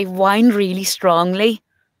 Oh, if I whine really strongly.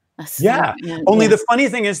 Only the funny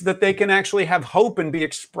thing is that they can actually have hope and be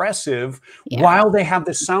expressive while they have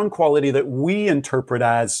the sound quality that we interpret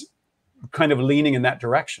as kind of leaning in that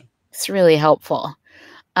direction. It's really helpful.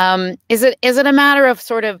 Is it a matter of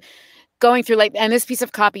sort of going through and this piece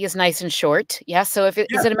of copy is nice and short. Yeah. So is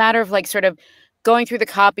it a matter of like sort of going through the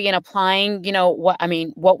copy and applying,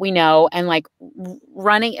 what we know, and like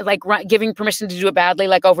giving permission to do it badly,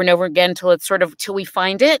 like over and over again, till we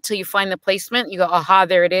find it, till you find the placement, you go, aha,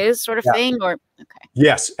 there it is, sort of thing. Or okay.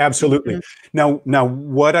 Yes, absolutely. Now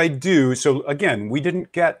what I do, so again, we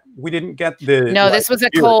didn't get the this was a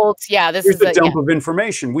cold, this is a dump of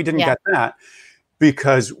information. We didn't get that,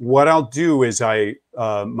 because what I'll do is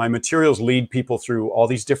my materials lead people through all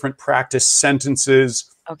these different practice sentences.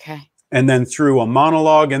 Okay. And then through a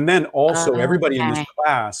monologue, and then also everybody in this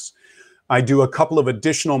class, I do a couple of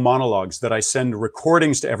additional monologues that I send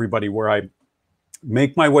recordings to everybody, where I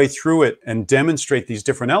make my way through it and demonstrate these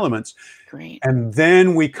different elements. Great. And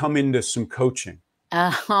then we come into some coaching.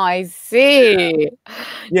 Oh, I see.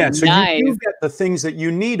 Yeah, so you do get the things that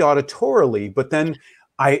you need auditorily, but then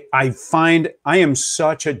I find I am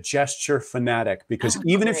such a gesture fanatic, because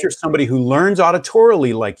even if you're somebody who learns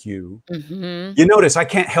auditorily like you, you notice I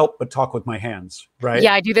can't help but talk with my hands, right?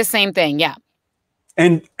 Yeah, I do the same thing. Yeah.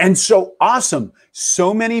 And so awesome.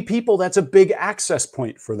 So many people, that's a big access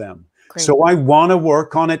point for them. Great. So I want to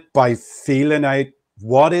work on it by feeling out,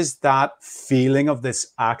 what is that feeling of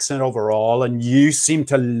this accent overall? And you seem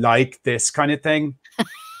to like this kind of thing.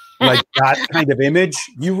 Like that kind of image,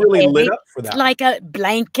 you really lit up for that. Like a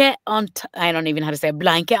blanket on, I don't even know how to say a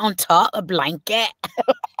blanket on top, a blanket.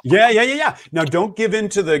 Yeah. Now don't give in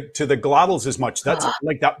to the glottals as much. That's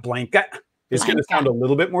like that blanket is going to sound a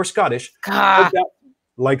little bit more Scottish.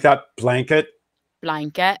 Like that blanket.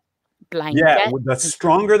 Blanket. Yeah, the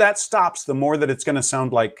stronger that stops, the more that it's going to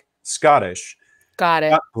sound like Scottish. Got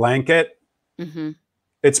it. That blanket.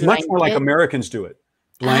 It's much more like Americans do it.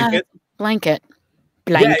 Blanket. Blanket.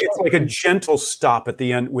 Yeah, it's like a gentle stop at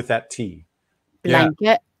the end with that T.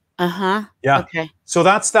 Blanket. Yeah. Okay. So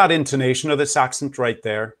that's that intonation of this accent right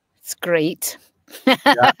there. It's great. Do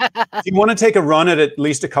you want to take a run at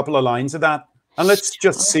least a couple of lines of that? And let's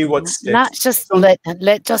just see what sticks. Let's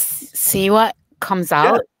just see what comes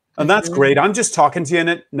out. Yeah. And that's great. I'm just talking to you in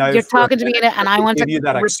it now. You're talking to me in it, and I want to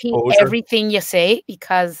that repeat exposure. everything you say,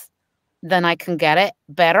 because then I can get it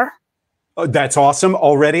better. Oh, that's awesome.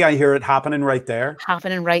 Already I hear it happening right there.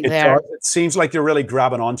 It seems like you're really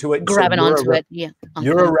grabbing onto it. Grabbing onto it, yeah.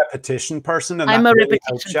 You're a repetition person. And I'm a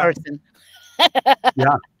repetition person.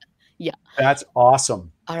 Yeah. That's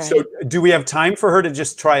awesome. All right. So do we have time for her to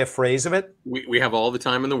just try a phrase of it? We have all the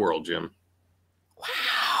time in the world, Jim.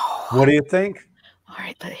 Wow. What do you think? All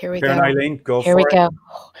right, but here we Karen-Eileen, go for it. Here we go.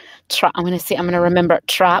 I'm going to remember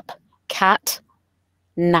trap, cat,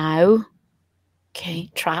 now. Okay,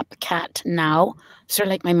 trap, cat, now. Sort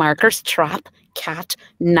of like my markers. Trap, cat,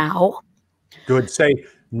 now. Good. Say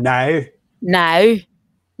now. Now.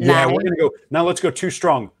 Yeah, we're going to go. Now let's go too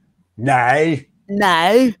strong. Now.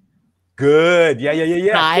 Now. Good. Yeah.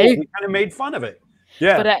 Now. Cool. We kind of made fun of it.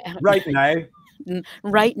 Yeah. But right now.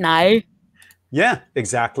 Right now. Yeah,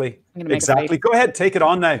 exactly. Exactly. Go ahead. Take it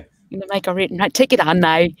on now. I'm going to make a reading. Take it on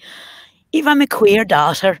now. If I'm a queer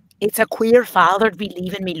daughter, it's a queer father to be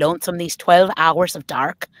leaving me lonesome these 12 hours of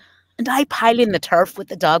dark. And I pile in the turf with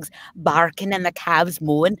the dogs barking and the calves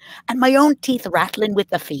mooing, and my own teeth rattling with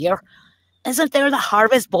the fear. As if they're the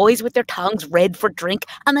harvest boys with their tongues red for drink,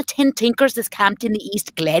 and the 10 tinkers that's camped in the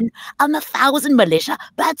East Glen, and the 1,000 militia,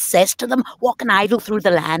 bad cess to them, walking idle through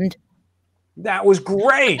the land. That was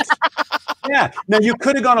great. Yeah. Now you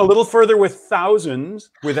could have gone a little further with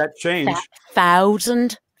thousands with that change.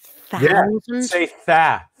 Thousand. Yeah. Say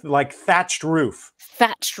like thatched roof.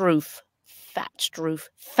 Thatched roof. Thatched roof.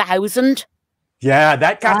 1,000. Yeah,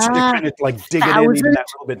 that got you to kind of like dig it in even that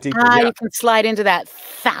little bit deeper. You can slide into that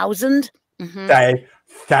 1,000.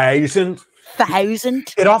 1,000.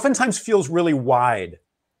 1,000. It oftentimes feels really wide.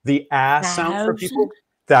 The sound for people.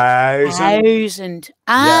 1,000.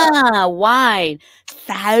 Wide.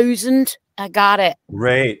 1,000. I got it.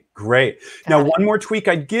 Great. Now, one more tweak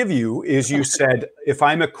I'd give you is you said, if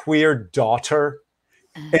I'm a queer daughter,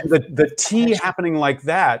 and the T happening like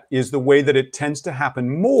that is the way that it tends to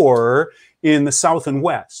happen more in the South and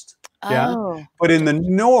West. Yeah. But in the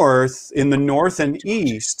North and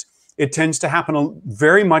East, it tends to happen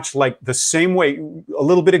very much like the same way a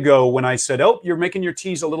little bit ago when I said, oh, you're making your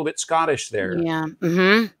T's a little bit Scottish there. Yeah.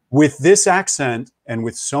 With this accent and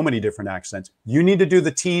with so many different accents, you need to do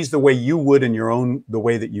the T's the way you would in the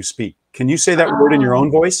way that you speak. Can you say that word in your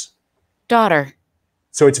own voice? Daughter.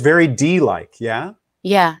 So it's very D-like, yeah?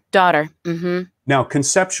 Yeah, daughter. Now,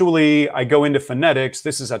 conceptually, I go into phonetics.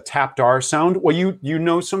 This is a tapped R sound. Well, you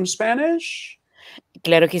know some Spanish?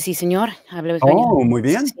 Claro que sí, señor. Hablo español. Oh, muy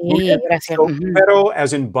bien. Sí, muy bien. gracias. So, pero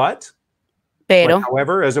as in but? Pero. Like,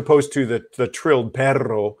 however, as opposed to the trilled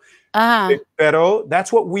perro. Pero,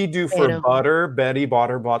 that's what we do for Pero. butter. Betty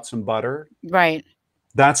bought some butter. Right.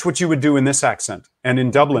 That's what you would do in this accent, and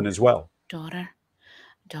in Dublin as well. Daughter.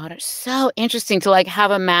 So interesting to like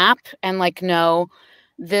have a map and like know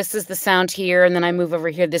this is the sound here, and then I move over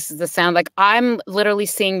here. This is the sound. Like I'm literally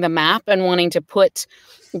seeing the map and wanting to put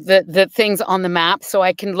the things on the map so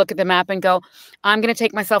I can look at the map and go, I'm going to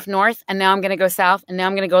take myself north, and now I'm going to go south, and now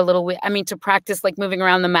I'm going to go a little way. I mean, to practice like moving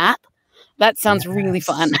around the map. That sounds really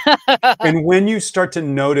fun. And when you start to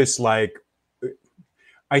notice, like,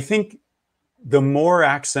 I think the more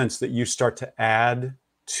accents that you start to add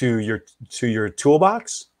to your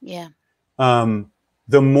toolbox,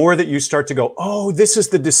 the more that you start to go, oh, this is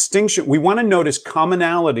the distinction. We want to notice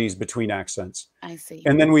commonalities between accents. I see.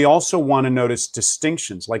 And then we also want to notice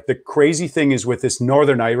distinctions. Like the crazy thing is with this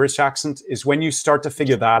Northern Irish accent is when you start to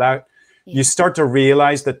figure that out, you start to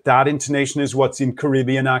realize that that intonation is what's in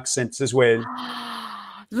Caribbean accents as well.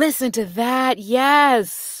 Listen to that.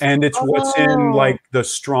 Yes. And it's what's in like the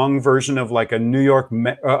strong version of like a New York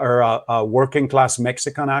or a working class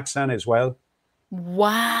Mexican accent as well.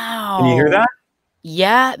 Wow. Can you hear that?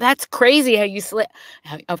 Yeah, that's crazy how you slid.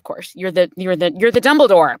 Of course, you're the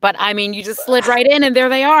Dumbledore, but I mean, you just slid right in, and there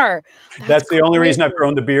they are. That's the only reason I've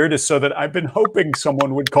grown the beard is so that I've been hoping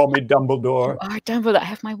someone would call me Dumbledore. You are Dumbledore. I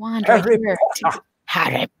have my wand right here.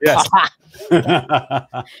 Harry Yes.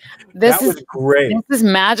 This was great. This is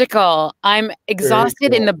magical. I'm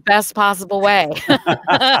exhausted in the best possible way.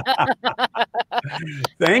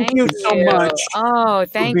 Thank you so much. Oh,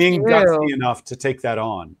 thank you. For being gutsy enough to take that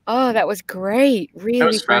on. Oh, that was great. Really That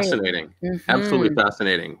was great. fascinating. Absolutely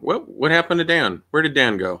fascinating. What happened to Dan? Where did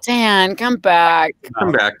Dan go? Dan, come back.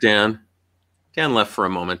 Come back, Dan. Dan left for a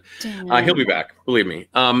moment. He'll be back. Believe me.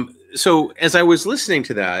 So as I was listening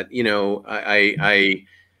to that, you know, I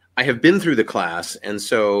have been through the class, and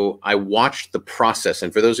so I watched the process.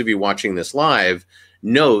 And for those of you watching this live,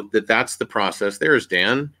 note that that's the process. There's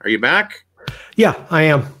Dan. Are you back? Yeah, I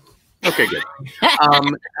am. Okay, good.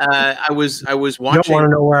 I was watching. Don't want to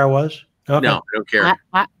know where I was? Okay. No, I don't care.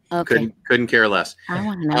 Okay. Couldn't care less. I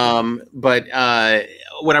want to know. But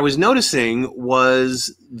what I was noticing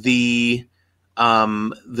was the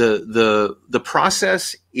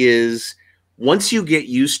process is once you get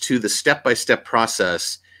used to the step-by-step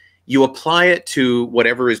process, you apply it to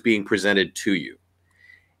whatever is being presented to you.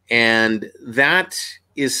 And that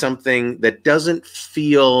is something that doesn't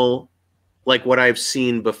feel like what I've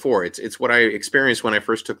seen before. It's what I experienced when I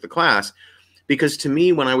first took the class, because to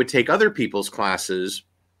me, when I would take other people's classes,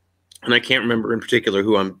 and I can't remember in particular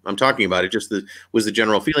who I'm talking about, it just was the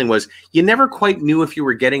general feeling was you never quite knew if you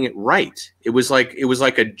were getting it right. It was like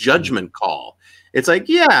a judgment call. It's like,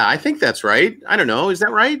 yeah, I think that's right. I don't know. Is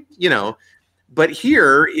that right? You know, but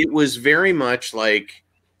here it was very much like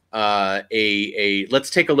let's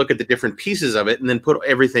take a look at the different pieces of it and then put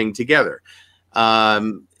everything together.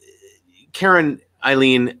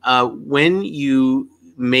 Karen-Eileen, when you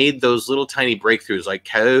made those little tiny breakthroughs like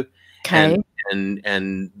cow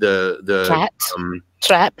and the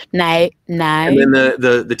trap, no, and then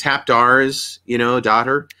the tapped R's, you know,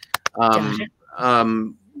 daughter.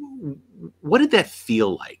 What did that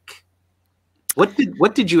feel like? What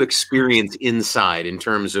did you experience inside in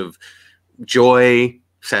terms of joy,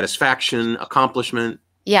 satisfaction, accomplishment?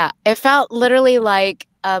 Yeah, it felt literally like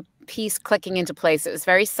a piece clicking into place. It was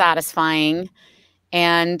very satisfying,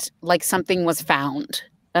 and like something was found.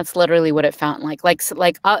 That's literally what it felt like.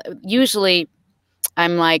 Usually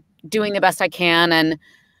I'm like doing the best I can and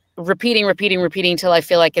repeating till I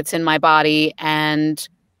feel like it's in my body and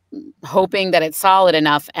hoping that it's solid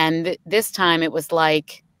enough. And this time it was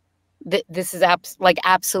like, this is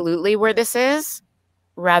absolutely where this is,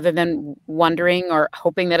 rather than wondering or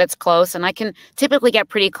hoping that it's close. And I can typically get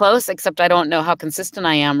pretty close, except I don't know how consistent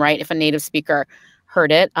I am, right? If a native speaker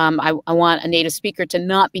heard it. I want a native speaker to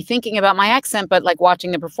not be thinking about my accent, but like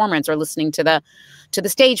watching the performance or listening to the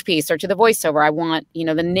stage piece or to the voiceover. I want, you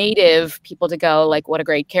know, the native people to go like, what a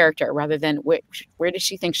great character, rather than where does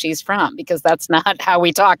she think she's from? Because that's not how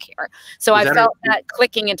we talk here. So I felt that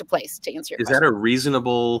clicking into place, to answer your question. Is that a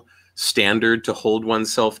reasonable standard to hold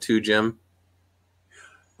oneself to, Jim?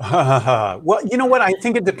 Well, you know what? I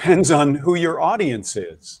think it depends on who your audience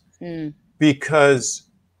is. Because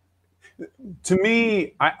to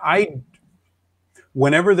me,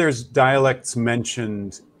 whenever there's dialects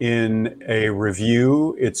mentioned in a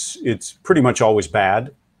review, it's pretty much always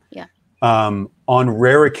bad. Yeah. On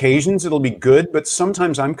rare occasions, it'll be good, but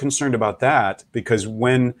sometimes I'm concerned about that, because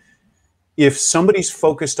if somebody's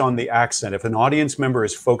focused on the accent, if an audience member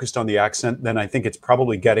is focused on the accent, then I think it's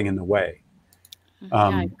probably getting in the way.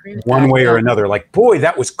 I agree with one that, way or another. Like, boy,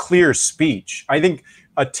 that was clear speech. I think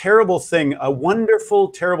a terrible thing, a wonderful,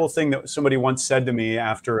 terrible thing that somebody once said to me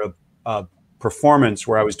after a performance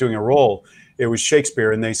where I was doing a role. It was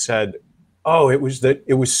Shakespeare, and they said, "Oh, it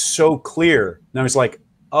was so clear." And I was like,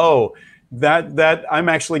 "Oh, that I'm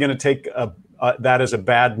actually going to take that as a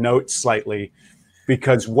bad note slightly,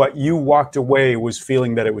 because what you walked away was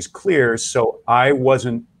feeling that it was clear, so I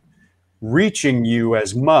wasn't reaching you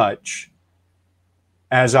as much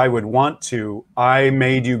as I would want to. I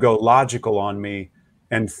made you go logical on me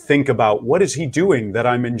and think about, what is he doing that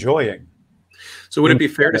I'm enjoying?" So would it be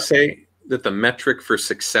fair to say that the metric for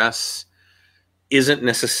success isn't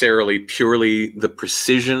necessarily purely the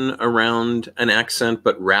precision around an accent,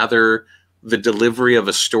 but rather the delivery of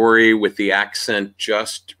a story with the accent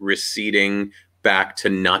just receding back to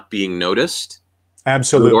not being noticed?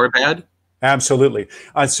 Absolutely. Good or bad? Absolutely.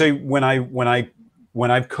 I'd say when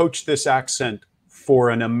I've coached this accent for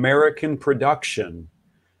an American production,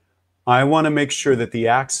 I want to make sure that the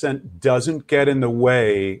accent doesn't get in the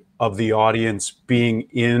way of the audience being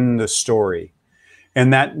in the story.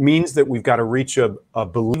 And that means that we've got to reach a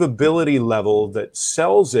believability level that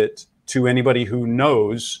sells it to anybody who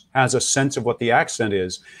knows, has a sense of what the accent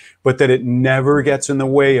is, but that it never gets in the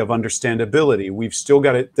way of understandability. We've still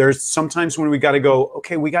got to, there's sometimes when we got to go,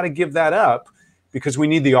 okay, we got to give that up because we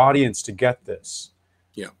need the audience to get this.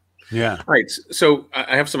 Yeah. Yeah. All right. So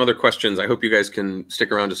I have some other questions. I hope you guys can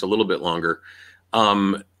stick around just a little bit longer.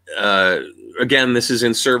 Again, this is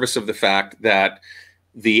in service of the fact that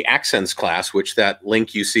the accents class, which that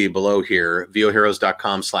link you see below here,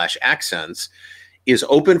 voheroes.com/accents, is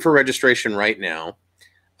open for registration right now.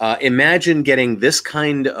 Imagine getting this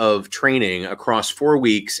kind of training across 4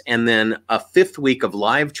 weeks and then a 5th week of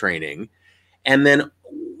live training. And then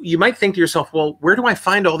you might think to yourself, well, where do I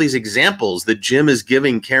find all these examples that Jim is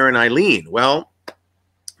giving Karen-Eileen? Well,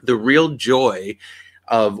 the real joy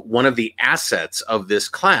of one of the assets of this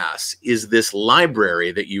class is this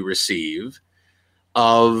library that you receive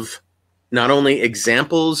of not only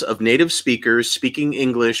examples of native speakers speaking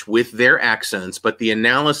English with their accents, but the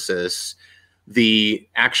analysis, the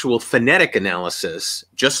actual phonetic analysis,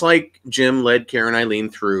 just like Jim led Karen-Eileen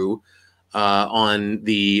through in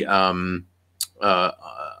the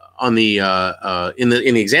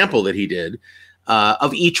example that he did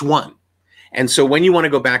of each one. And so when you want to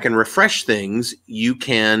go back and refresh things, you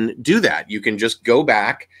can do that. You can just go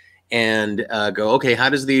back and go, okay, how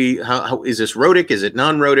is this rhotic? Is it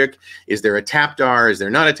non-rhotic? Is there a tapdar? Is there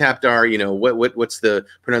not a tapdar? You know, what's the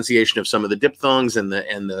pronunciation of some of the diphthongs and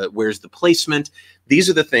the where's the placement? These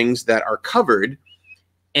are the things that are covered.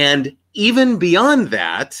 And even beyond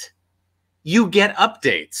that, you get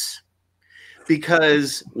updates.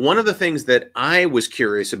 Because one of the things that I was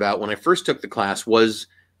curious about when I first took the class was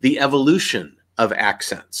the evolution of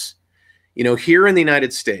accents. You know, here in the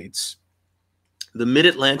United States, the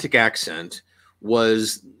mid-Atlantic accent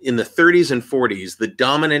was in the 30s and 40s, the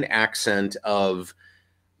dominant accent of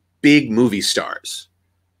big movie stars.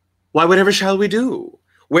 Why, whatever shall we do?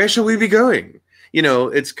 Where shall we be going? You know,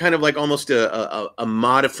 it's kind of like almost a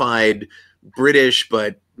modified British,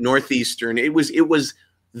 but Northeastern. It was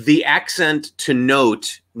the accent to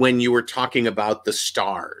note when you were talking about the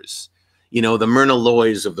stars, you know, the Myrna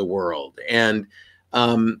Loys of the world. And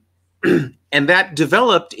that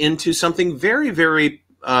developed into something very, very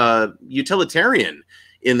utilitarian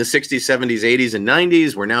in the 60s, 70s, 80s, and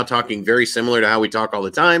 90s. We're now talking very similar to how we talk all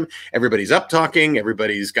the time. Everybody's up talking.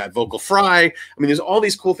 Everybody's got vocal fry. I mean, there's all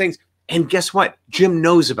these cool things. And guess what? Jim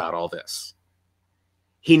knows about all this.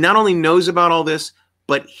 He not only knows about all this,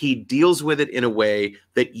 but he deals with it in a way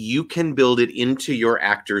that you can build it into your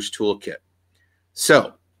actor's toolkit.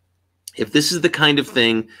 So if this is the kind of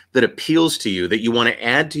thing that appeals to you, that you want to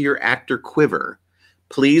add to your actor quiver,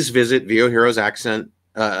 please visit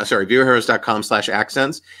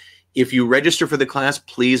voheroes.com/accents. If you register for the class,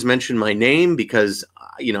 please mention my name because,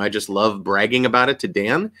 you know, I just love bragging about it to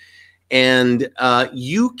Dan. And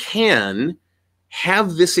you can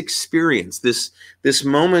have this experience, this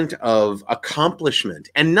moment of accomplishment.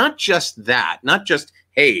 And not just that, not just,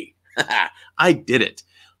 hey, I did it,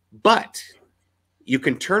 but you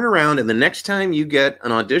can turn around and the next time you get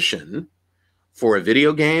an audition for a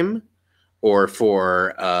video game or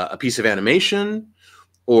for a piece of animation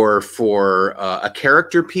or for a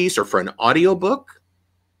character piece or for an audiobook,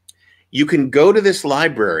 you can go to this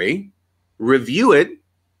library, review it.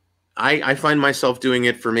 I find myself doing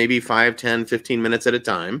it for maybe 5, 10, 15 minutes at a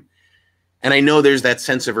time. And I know there's that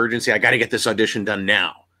sense of urgency. I got to get this audition done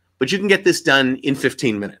now. But you can get this done in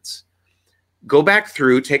 15 minutes. Go back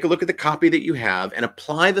through, take a look at the copy that you have, and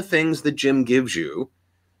apply the things that Jim gives you.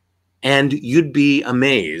 And you'd be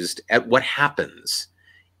amazed at what happens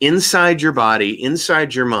inside your body,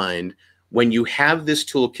 inside your mind, when you have this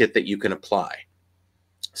toolkit that you can apply.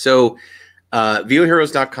 So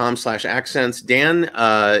voheroes.com/accents. Dan,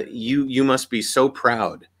 you must be so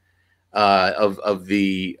proud of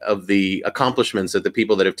the accomplishments of the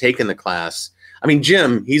people that have taken the class. I mean,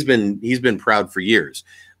 Jim, he's been proud for years,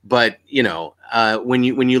 but you know, when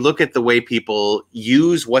you look at the way people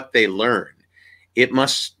use what they learn, it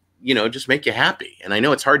must, you know, just make you happy. And I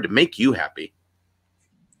know it's hard to make you happy.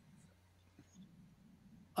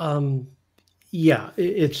 Yeah,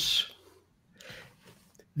 it's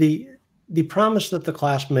the promise that the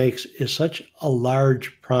class makes is such a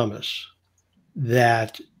large promise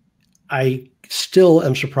that I still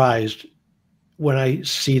am surprised when I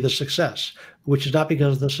see the success, which is not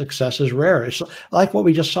because the success is rare. It's like what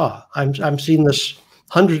we just saw. I'm seeing this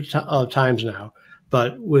hundreds of times now,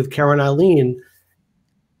 but with Karen-Eileen,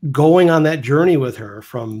 going on that journey with her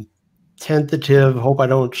from tentative, hope I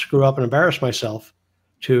don't screw up and embarrass myself,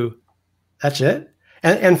 to that's it.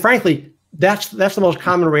 And frankly, that's the most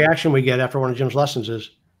common reaction we get after one of Jim's lessons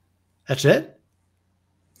is, that's it.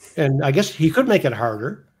 And I guess he could make it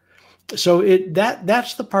harder. So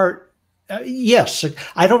that's the part. Yes,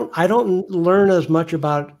 I don't learn as much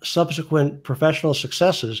about subsequent professional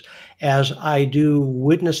successes as I do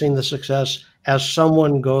witnessing the success as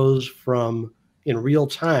someone goes from, in real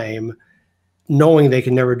time, knowing they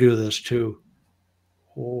can never do this, to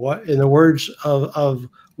what, in the words of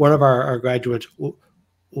one of our graduates,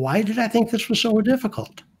 why did I think this was so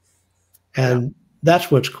difficult? And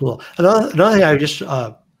that's what's cool. Another thing I just,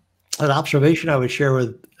 an observation I would share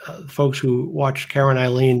with folks who watch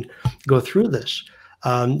Karen-Eileen go through this.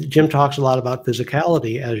 Jim talks a lot about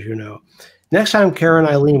physicality, as you know. Next time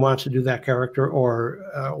Karen-Eileen wants to do that character or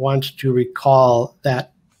wants to recall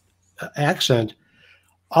that accent,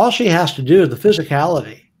 all she has to do is the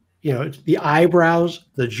physicality, you know, the eyebrows,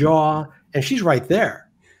 the jaw, and she's right there.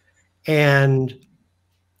 And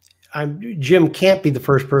Jim can't be the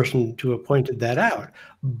first person to have pointed that out.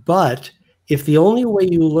 But if the only way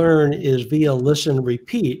you learn is via listen,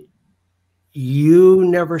 repeat, you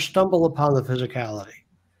never stumble upon the physicality.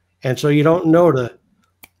 And so you don't know to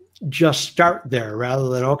just start there rather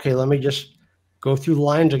than, okay, let me just go through the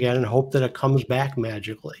lines again and hope that it comes back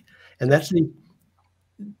magically. And that's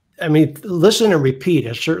I mean, listen and repeat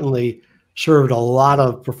has certainly served a lot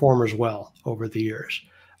of performers well over the years.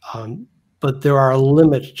 But there are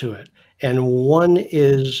limits to it. And one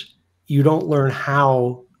is you don't learn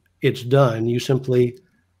how it's done. You simply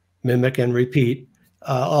mimic and repeat,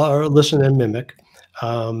 or listen and mimic.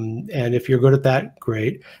 And if you're good at that,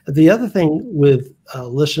 great. The other thing with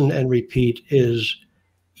listen and repeat is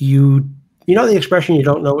you know the expression, you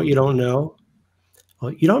don't know what you don't know?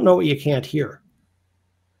 Well, you don't know what you can't hear.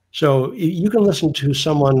 So you can listen to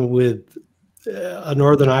someone with a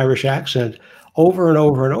Northern Irish accent over and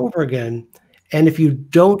over and over again. And if you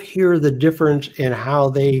don't hear the difference in how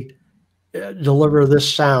they deliver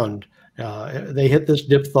this sound, they hit this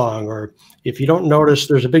diphthong, or if you don't notice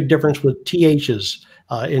there's a big difference with THs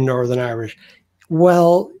in Northern Irish,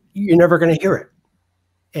 well, you're never going to hear it.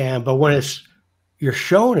 But when you're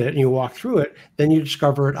shown it and you walk through it, then you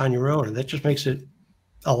discover it on your own. And that just makes it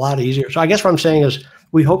a lot easier. So I guess what I'm saying is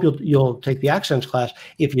we hope you'll take the accents class.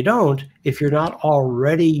 If you don't, if you're not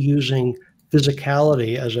already using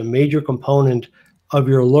physicality as a major component of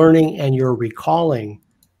your learning and your recalling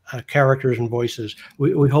characters and voices,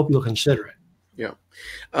 we hope you'll consider it. Yeah.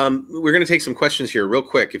 We're going to take some questions here real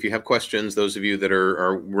quick. If you have questions, those of you that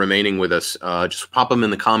are remaining with us, just pop them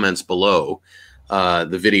in the comments below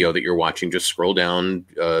the video that you're watching. Just scroll down.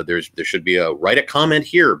 There should be a write a comment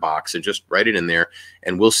here box, and just write it in there,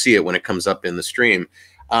 and we'll see it when it comes up in the stream.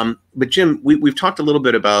 But Jim, we've talked a little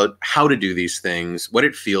bit about how to do these things, what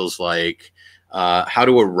it feels like, how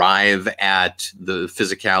to arrive at the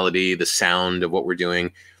physicality, the sound of what we're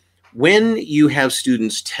doing. When you have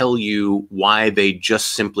students tell you why they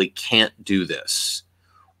just simply can't do this,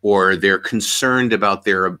 or they're concerned about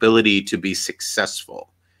their ability to be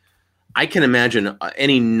successful, I can imagine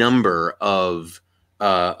any number of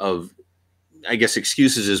I guess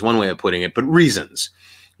excuses is one way of putting it, but reasons,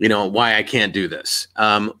 you know, why I can't do this.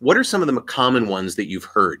 What are some of the common ones that you've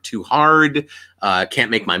heard? Too hard, can't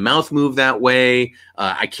make my mouth move that way,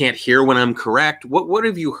 I can't hear when I'm correct. What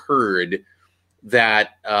have you heard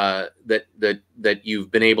that that you've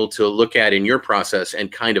been able to look at in your process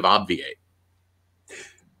and kind of obviate?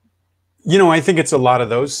 You know, I think it's a lot of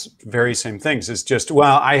those very same things. It's just,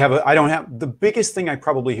 well, I don't have, the biggest thing I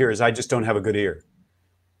probably hear is I just don't have a good ear.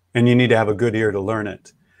 And you need to have a good ear to learn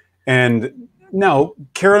it. And now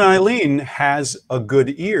Karen-Eileen has a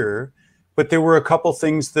good ear, but there were a couple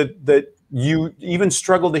things that you even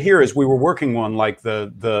struggled to hear as we were working on like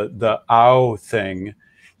the ow thing.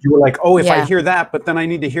 You were like, oh, if I hear that, but then I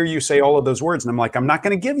need to hear you say all of those words. And I'm like, I'm not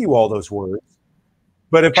going to give you all those words.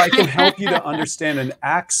 But if I can help you to understand an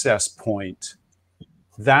access point,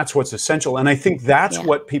 that's what's essential. And I think that's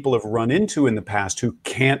what people have run into in the past who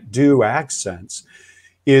can't do accents,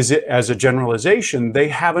 is as a generalization, they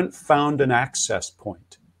haven't found an access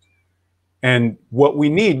point. And what we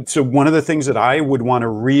need, so one of the things that I would want to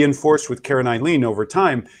reinforce with Karen-Eileen over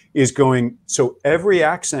time is going, so every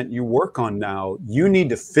accent you work on now, you need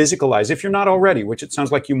to physicalize, if you're not already, which it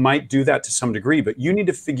sounds like you might do that to some degree, but you need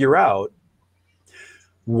to figure out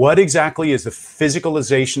what exactly is the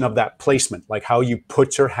physicalization of that placement, like how you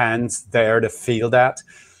put your hands there to feel that.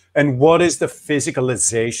 And what is the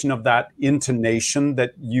physicalization of that intonation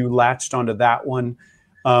that you latched onto that one?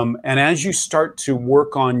 And as you start to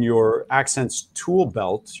work on your accents tool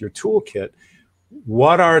belt, your toolkit,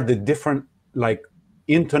 what are the different like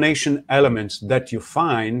intonation elements that you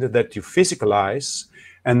find, that you physicalize,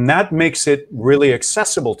 and that makes it really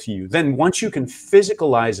accessible to you. Then once you can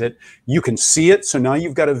physicalize it, you can see it. So now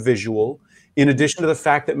you've got a visual, in addition to the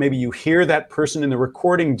fact that maybe you hear that person in the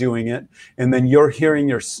recording doing it, and then you're hearing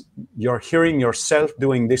yourself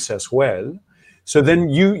doing this as well. So then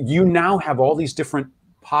you now have all these different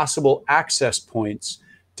possible access points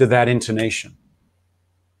to that intonation.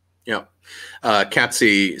 Yeah.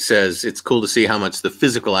 Katsy says it's cool to see how much the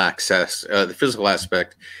physical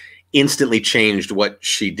aspect instantly changed what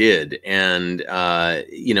she did. And,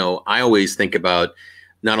 you know, I always think about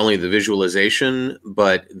not only the visualization,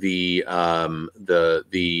 but the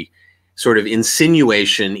sort of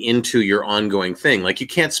insinuation into your ongoing thing. Like you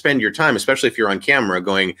can't spend your time, especially if you're on camera,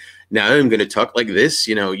 going, now I'm going to talk like this.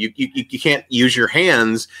 You know, you can't use your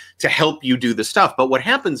hands to help you do the stuff. But what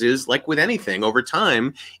happens is, like with anything, over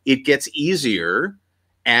time, it gets easier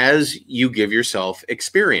as you give yourself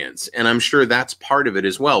experience. And I'm sure that's part of it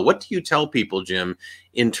as well. What do you tell people, Jim,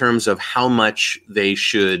 in terms of how much they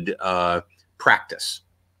should practice?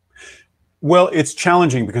 Well, it's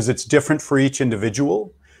challenging because it's different for each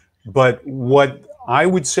individual. But what I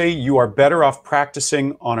would say, you are better off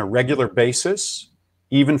practicing on a regular basis,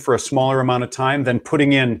 even for a smaller amount of time, than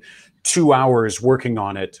putting in 2 hours working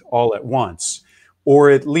on it all at once.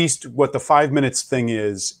 Or at least what the 5 minutes thing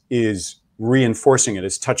is reinforcing it,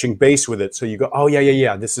 is touching base with it. So you go, oh,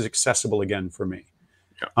 yeah, this is accessible again for me.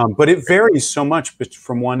 Yeah. But it varies so much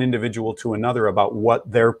from one individual to another about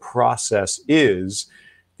what their process is.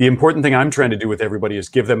 The important thing I'm trying to do with everybody is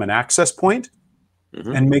give them an access point.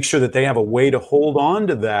 Mm-hmm. And make sure that they have a way to hold on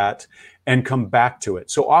to that and come back to it.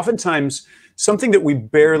 So oftentimes, something that we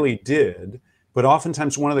barely did, but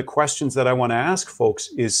oftentimes one of the questions that I want to ask folks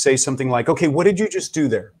is say something like, okay, what did you just do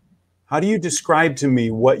there? How do you describe to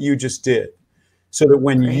me what you just did? So that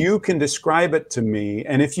when you can describe it to me,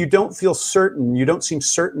 and if you don't feel certain, you don't seem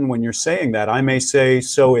certain when you're saying that, I may say,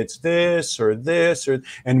 so it's this,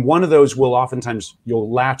 and one of those will oftentimes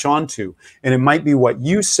you'll latch onto. And it might be what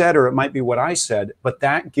you said, or it might be what I said, but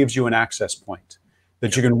that gives you an access point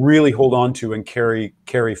that you can really hold on to and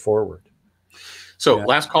carry forward. So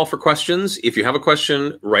last call for questions. If you have a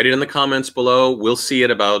question, write it in the comments below. We'll see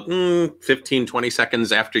it about 15, 20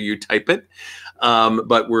 seconds after you type it.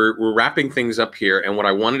 But we're wrapping things up here. And what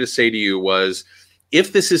I wanted to say to you was,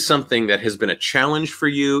 if this is something that has been a challenge for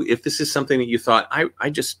you, if this is something that you thought,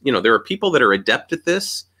 I just, you know, there are people that are adept at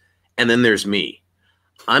this, and then there's me.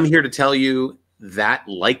 I'm here to tell you that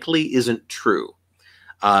likely isn't true.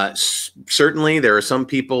 Certainly there are some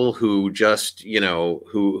people who just, you know,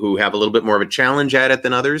 who have a little bit more of a challenge at it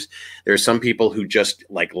than others. There are some people who just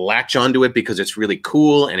like latch onto it because it's really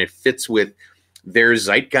cool and it fits with their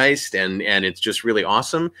zeitgeist and it's just really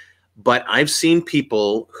awesome. But I've seen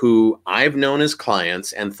people who I've known as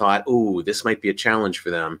clients and thought, oh, this might be a challenge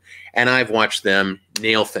for them. And I've watched them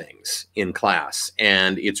nail things in class,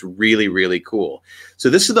 and it's really, really cool. So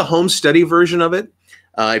this is the home study version of it.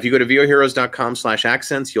 If you go to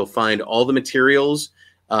voheroes.com/accents, you'll find all the materials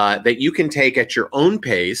that you can take at your own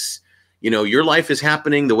pace. You know, your life is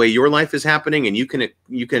happening the way your life is happening, and you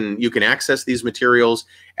can access these materials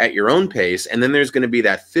at your own pace. And then there's going to be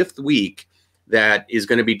that 5th week that is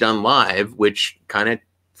going to be done live, which kind of,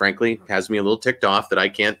 frankly, has me a little ticked off that I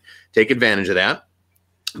can't take advantage of that.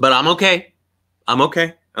 But I'm okay. I'm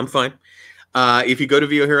okay. I'm fine. If you go to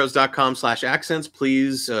voheroes.com/accents,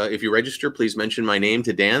 please, if you register, please mention my name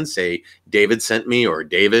to Dan. Say David sent me, or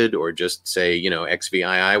David, or just say, you know,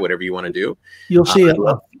 XVII, whatever you want to do. You'll see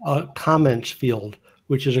a comments field,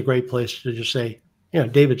 which is a great place to just say, you know,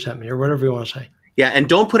 David sent me, or whatever you want to say. Yeah, and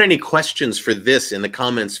don't put any questions for this in the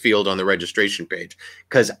comments field on the registration page,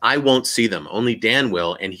 because I won't see them. Only Dan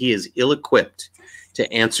will, and he is ill-equipped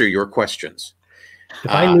to answer your questions.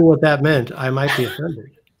 If I knew what that meant, I might be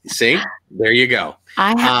offended. See? There you go.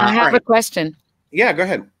 I have a question. Yeah, go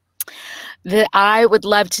ahead. That I would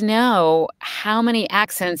love to know how many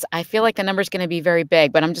accents. I feel like the number is going to be very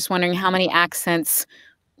big, but I'm just wondering how many accents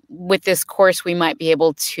with this course we might be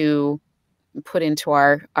able to put into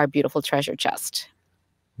our beautiful treasure chest.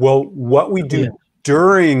 Well, what we do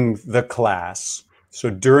during the class, so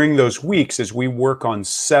during those weeks, is we work on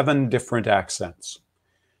 7 different accents.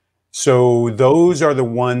 So those are the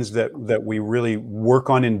ones that we really work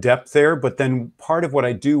on in depth there. But then part of what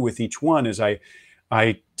I do with each one is I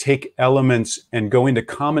take elements and go into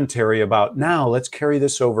commentary about, now let's carry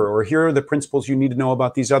this over, or here are the principles you need to know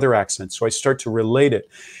about these other accents. So I start to relate it.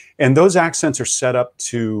 And those accents are set up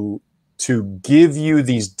to give you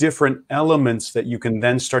these different elements that you can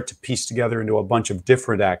then start to piece together into a bunch of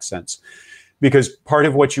different accents. Because part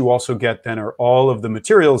of what you also get then are all of the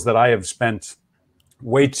materials that I have spent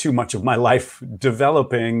way too much of my life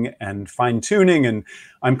developing and fine-tuning, and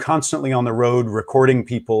I'm constantly on the road recording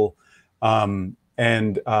people, so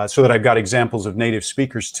that I've got examples of native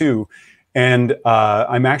speakers too. And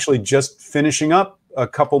I'm actually just finishing up a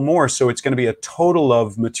couple more, so it's going to be a total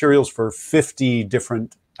of materials for 50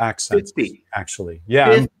 different accents. 50, actually.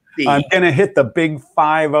 Yeah, 50. I'm going to hit the big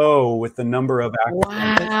 50 with the number of accents.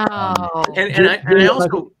 Wow. And I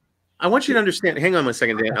also, I want you to understand, hang on a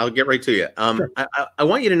second, Dan, I'll get right to you. Sure. I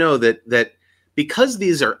want you to know that because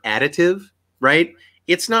these are additive, right?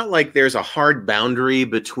 It's not like there's a hard boundary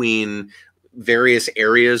between various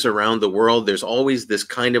areas around the world. There's always this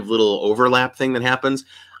kind of little overlap thing that happens.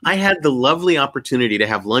 I had the lovely opportunity to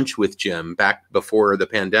have lunch with Jim back before the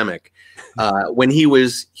pandemic when he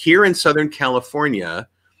was here in Southern California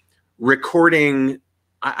recording,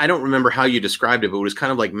 I don't remember how you described it, but it was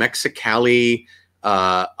kind of like Mexicali,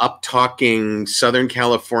 up-talking Southern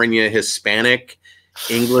California Hispanic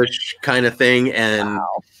English kind of thing. And,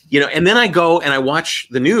 you know, and then I go and I watch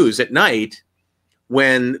the news at night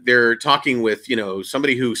when they're talking with, you know,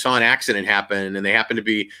 somebody who saw an accident happen and they happen to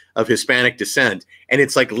be of Hispanic descent. And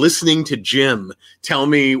it's like listening to Jim tell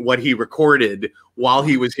me what he recorded while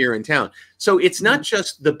he was here in town. So it's not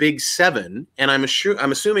just the big 7. And I'm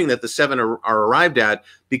assuming that the 7 are arrived at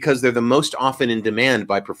because they're the most often in demand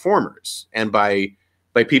by performers and by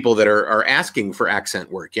people that are asking for accent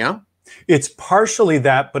work. Yeah. It's partially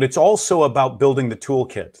that, but it's also about building the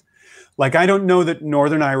toolkit. Like, I don't know that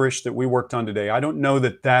Northern Irish that we worked on today, I don't know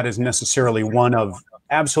that that is necessarily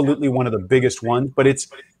absolutely one of the biggest ones, but it's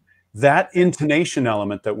that intonation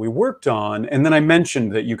element that we worked on. And then I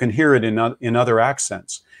mentioned that you can hear it in other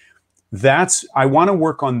accents. I want to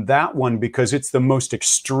work on that one because it's the most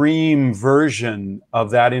extreme version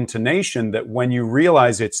of that intonation, that when you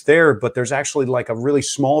realize it's there, but there's actually like a really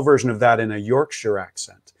small version of that in a Yorkshire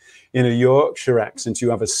accent. In a Yorkshire accent,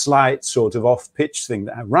 you have a slight sort of off-pitch thing.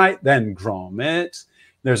 Right then, Gromit.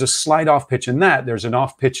 There's a slight off-pitch in that. There's an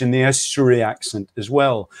off-pitch in the estuary accent as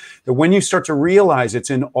well. That when you start to realize it's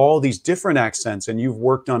in all these different accents and you've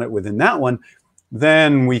worked on it within that one,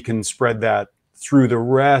 then we can spread that through the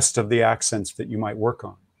rest of the accents that you might work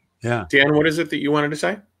on. Yeah. Dan, what is it that you wanted to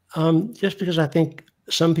say? Just because I think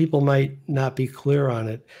some people might not be clear on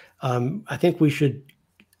it, I think we should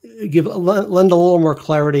lend a little more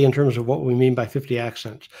clarity in terms of what we mean by 50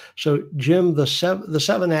 accents. So, Jim, the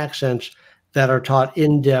 7 accents that are taught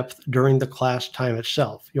in depth during the class time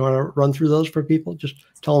itself, you want to run through those for people? Just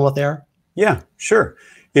tell them what they are. Yeah, sure.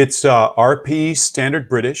 It's RP Standard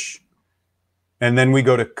British, and then we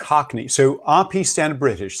go to Cockney. So RP Standard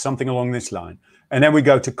British, something along this line, and then we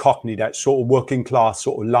go to Cockney, that sort of working class,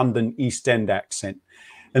 sort of London East End accent.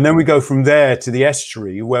 And then we go from there to the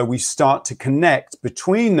estuary, where we start to connect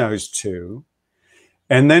between those two.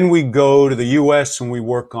 And then we go to the US and we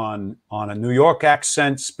work on a New York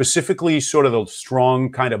accent, specifically sort of the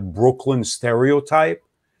strong kind of Brooklyn stereotype.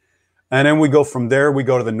 And then we go from there, we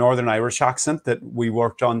go to the Northern Irish accent that we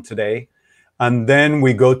worked on today. And then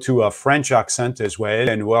we go to a French accent as well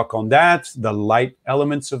and work on that, the light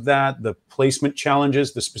elements of that, the placement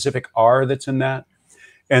challenges, the specific R that's in that.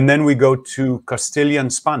 And then we go to Castilian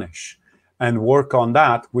Spanish and work on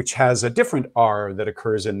that, which has a different R that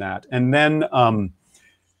occurs in that. And then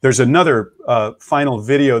there's another final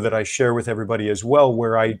video that I share with everybody as well,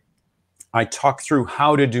 where I talk through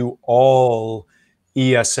how to do all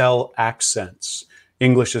ESL accents,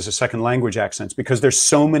 English as a second language accents, because there's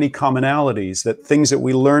so many commonalities, that things that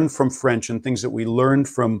we learn from French and things that we learn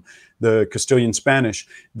from the Castilian Spanish,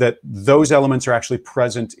 that those elements are actually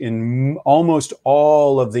present in almost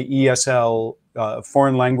all of the ESL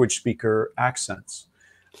foreign language speaker accents.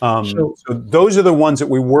 So those are the ones that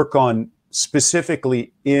we work on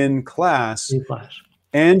specifically in class.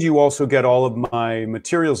 And you also get all of my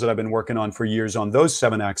materials that I've been working on for years on those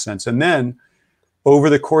 7 accents. And then over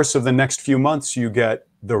the course of the next few months, you get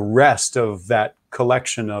the rest of that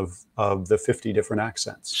collection of the 50 different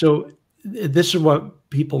accents. So this is what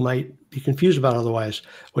people might be confused about otherwise.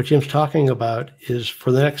 What Jim's talking about is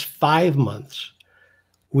for the next 5 months,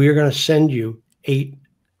 we are going to send you 8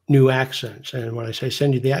 new accents. And when I say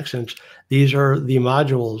send you the accents, these are the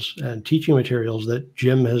modules and teaching materials that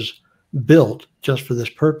Jim has built just for this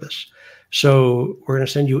purpose. So we're going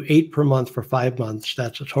to send you 8 per month for 5 months.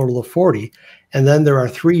 That's a total of 40. And then there are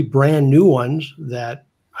 3 brand new ones that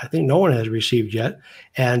I think no one has received yet.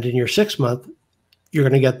 And in your 6th month, you're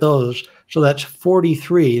going to get those. So that's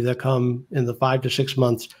 43 that come in the 5 to 6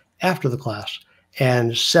 months after the class,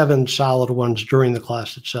 and 7 solid ones during the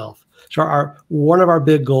class itself. So one of our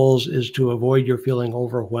big goals is to avoid your feeling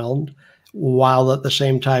overwhelmed, while at the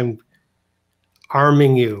same time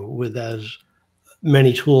arming you with as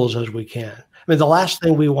many tools as we can. I mean, the last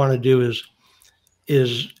thing we want to do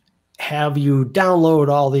is have you download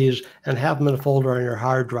all these and have them in a folder on your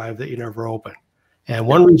hard drive that you never open. And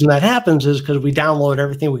one reason that happens is because we download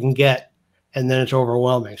everything we can get, and then it's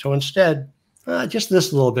overwhelming. So instead, just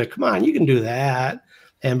this little bit, come on, you can do that.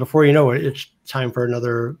 And before you know it, it's time for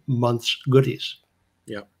another month's goodies.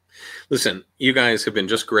 Yeah. Listen, you guys have been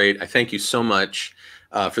just great. I thank you so much.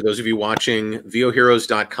 For those of you watching,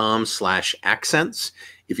 voheroes.com/accents.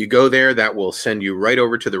 If you go there, that will send you right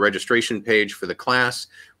over to the registration page for the class.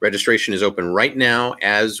 Registration is open right now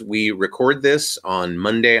as we record this on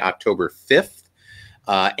Monday, October 5th.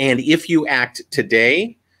 And if you act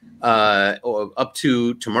today, up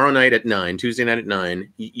to tomorrow night at 9, Tuesday night at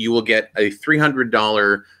 9, you will get a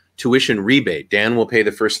 $300 tuition rebate. Dan will pay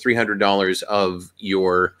the first $300 of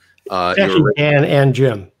your actually Dan and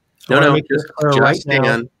Jim. No, just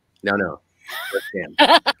Dan. No, just Dan.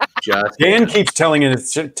 Just Dan keeps telling me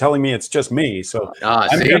it's just me. So see,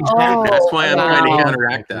 that's why I'm trying to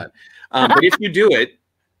counteract that. But if you do it,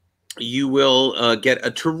 you will get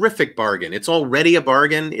a terrific bargain. It's already a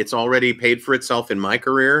bargain. It's already paid for itself in my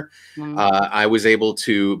career. I was able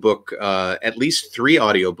to book at least 3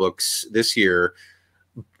 audiobooks this year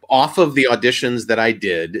off of the auditions that I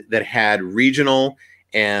did that had regional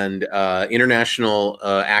and international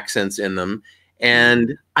accents in them.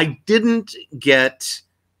 And I didn't get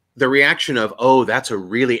the reaction of, oh, that's a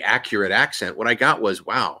really accurate accent. What I got was,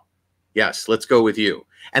 wow, yes, let's go with you.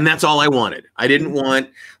 And that's all I wanted. I didn't want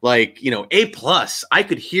like, A+. I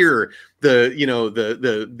could hear you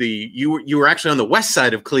were actually on the west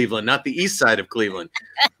side of Cleveland, not the east side of Cleveland,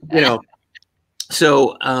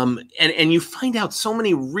 So, and you find out so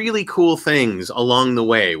many really cool things along the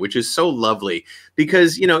way, which is so lovely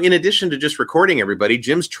because, in addition to just recording everybody,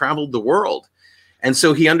 Jim's traveled the world. And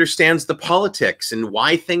so he understands the politics and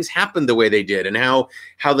why things happened the way they did and how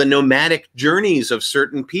the nomadic journeys of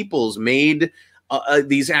certain peoples made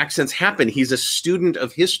these accents happen. He's a student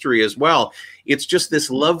of history as well. It's just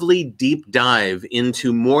this lovely deep dive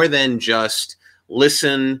into more than just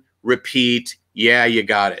listen, repeat, yeah, you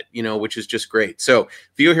got it, which is just great. So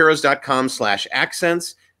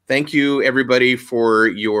voheroes.com/accents. Thank you everybody for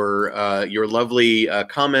your lovely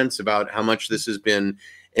comments about how much this has been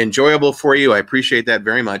enjoyable for you. I appreciate that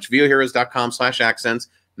very much. voheroes.com/accents.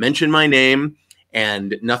 Mention my name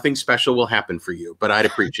and nothing special will happen for you, but I'd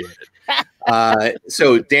appreciate it.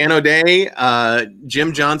 So Dan O'Day,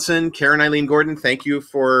 Jim Johnson, Karen-Eileen Gordon, thank you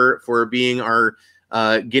for being our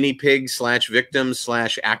guinea pig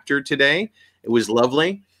 /victim/actor today. It was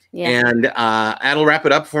lovely. Yeah. And that'll wrap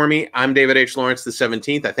it up for me. I'm David H. Lawrence the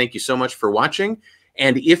 17th. I thank you so much for watching.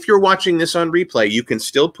 And if you're watching this on replay, you can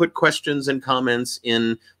still put questions and comments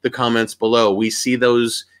in the comments below. We see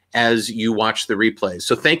those as you watch the replay.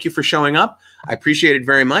 So thank you for showing up. I appreciate it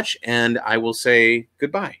very much. And I will say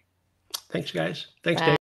goodbye. Thanks, guys. Thanks, Dave.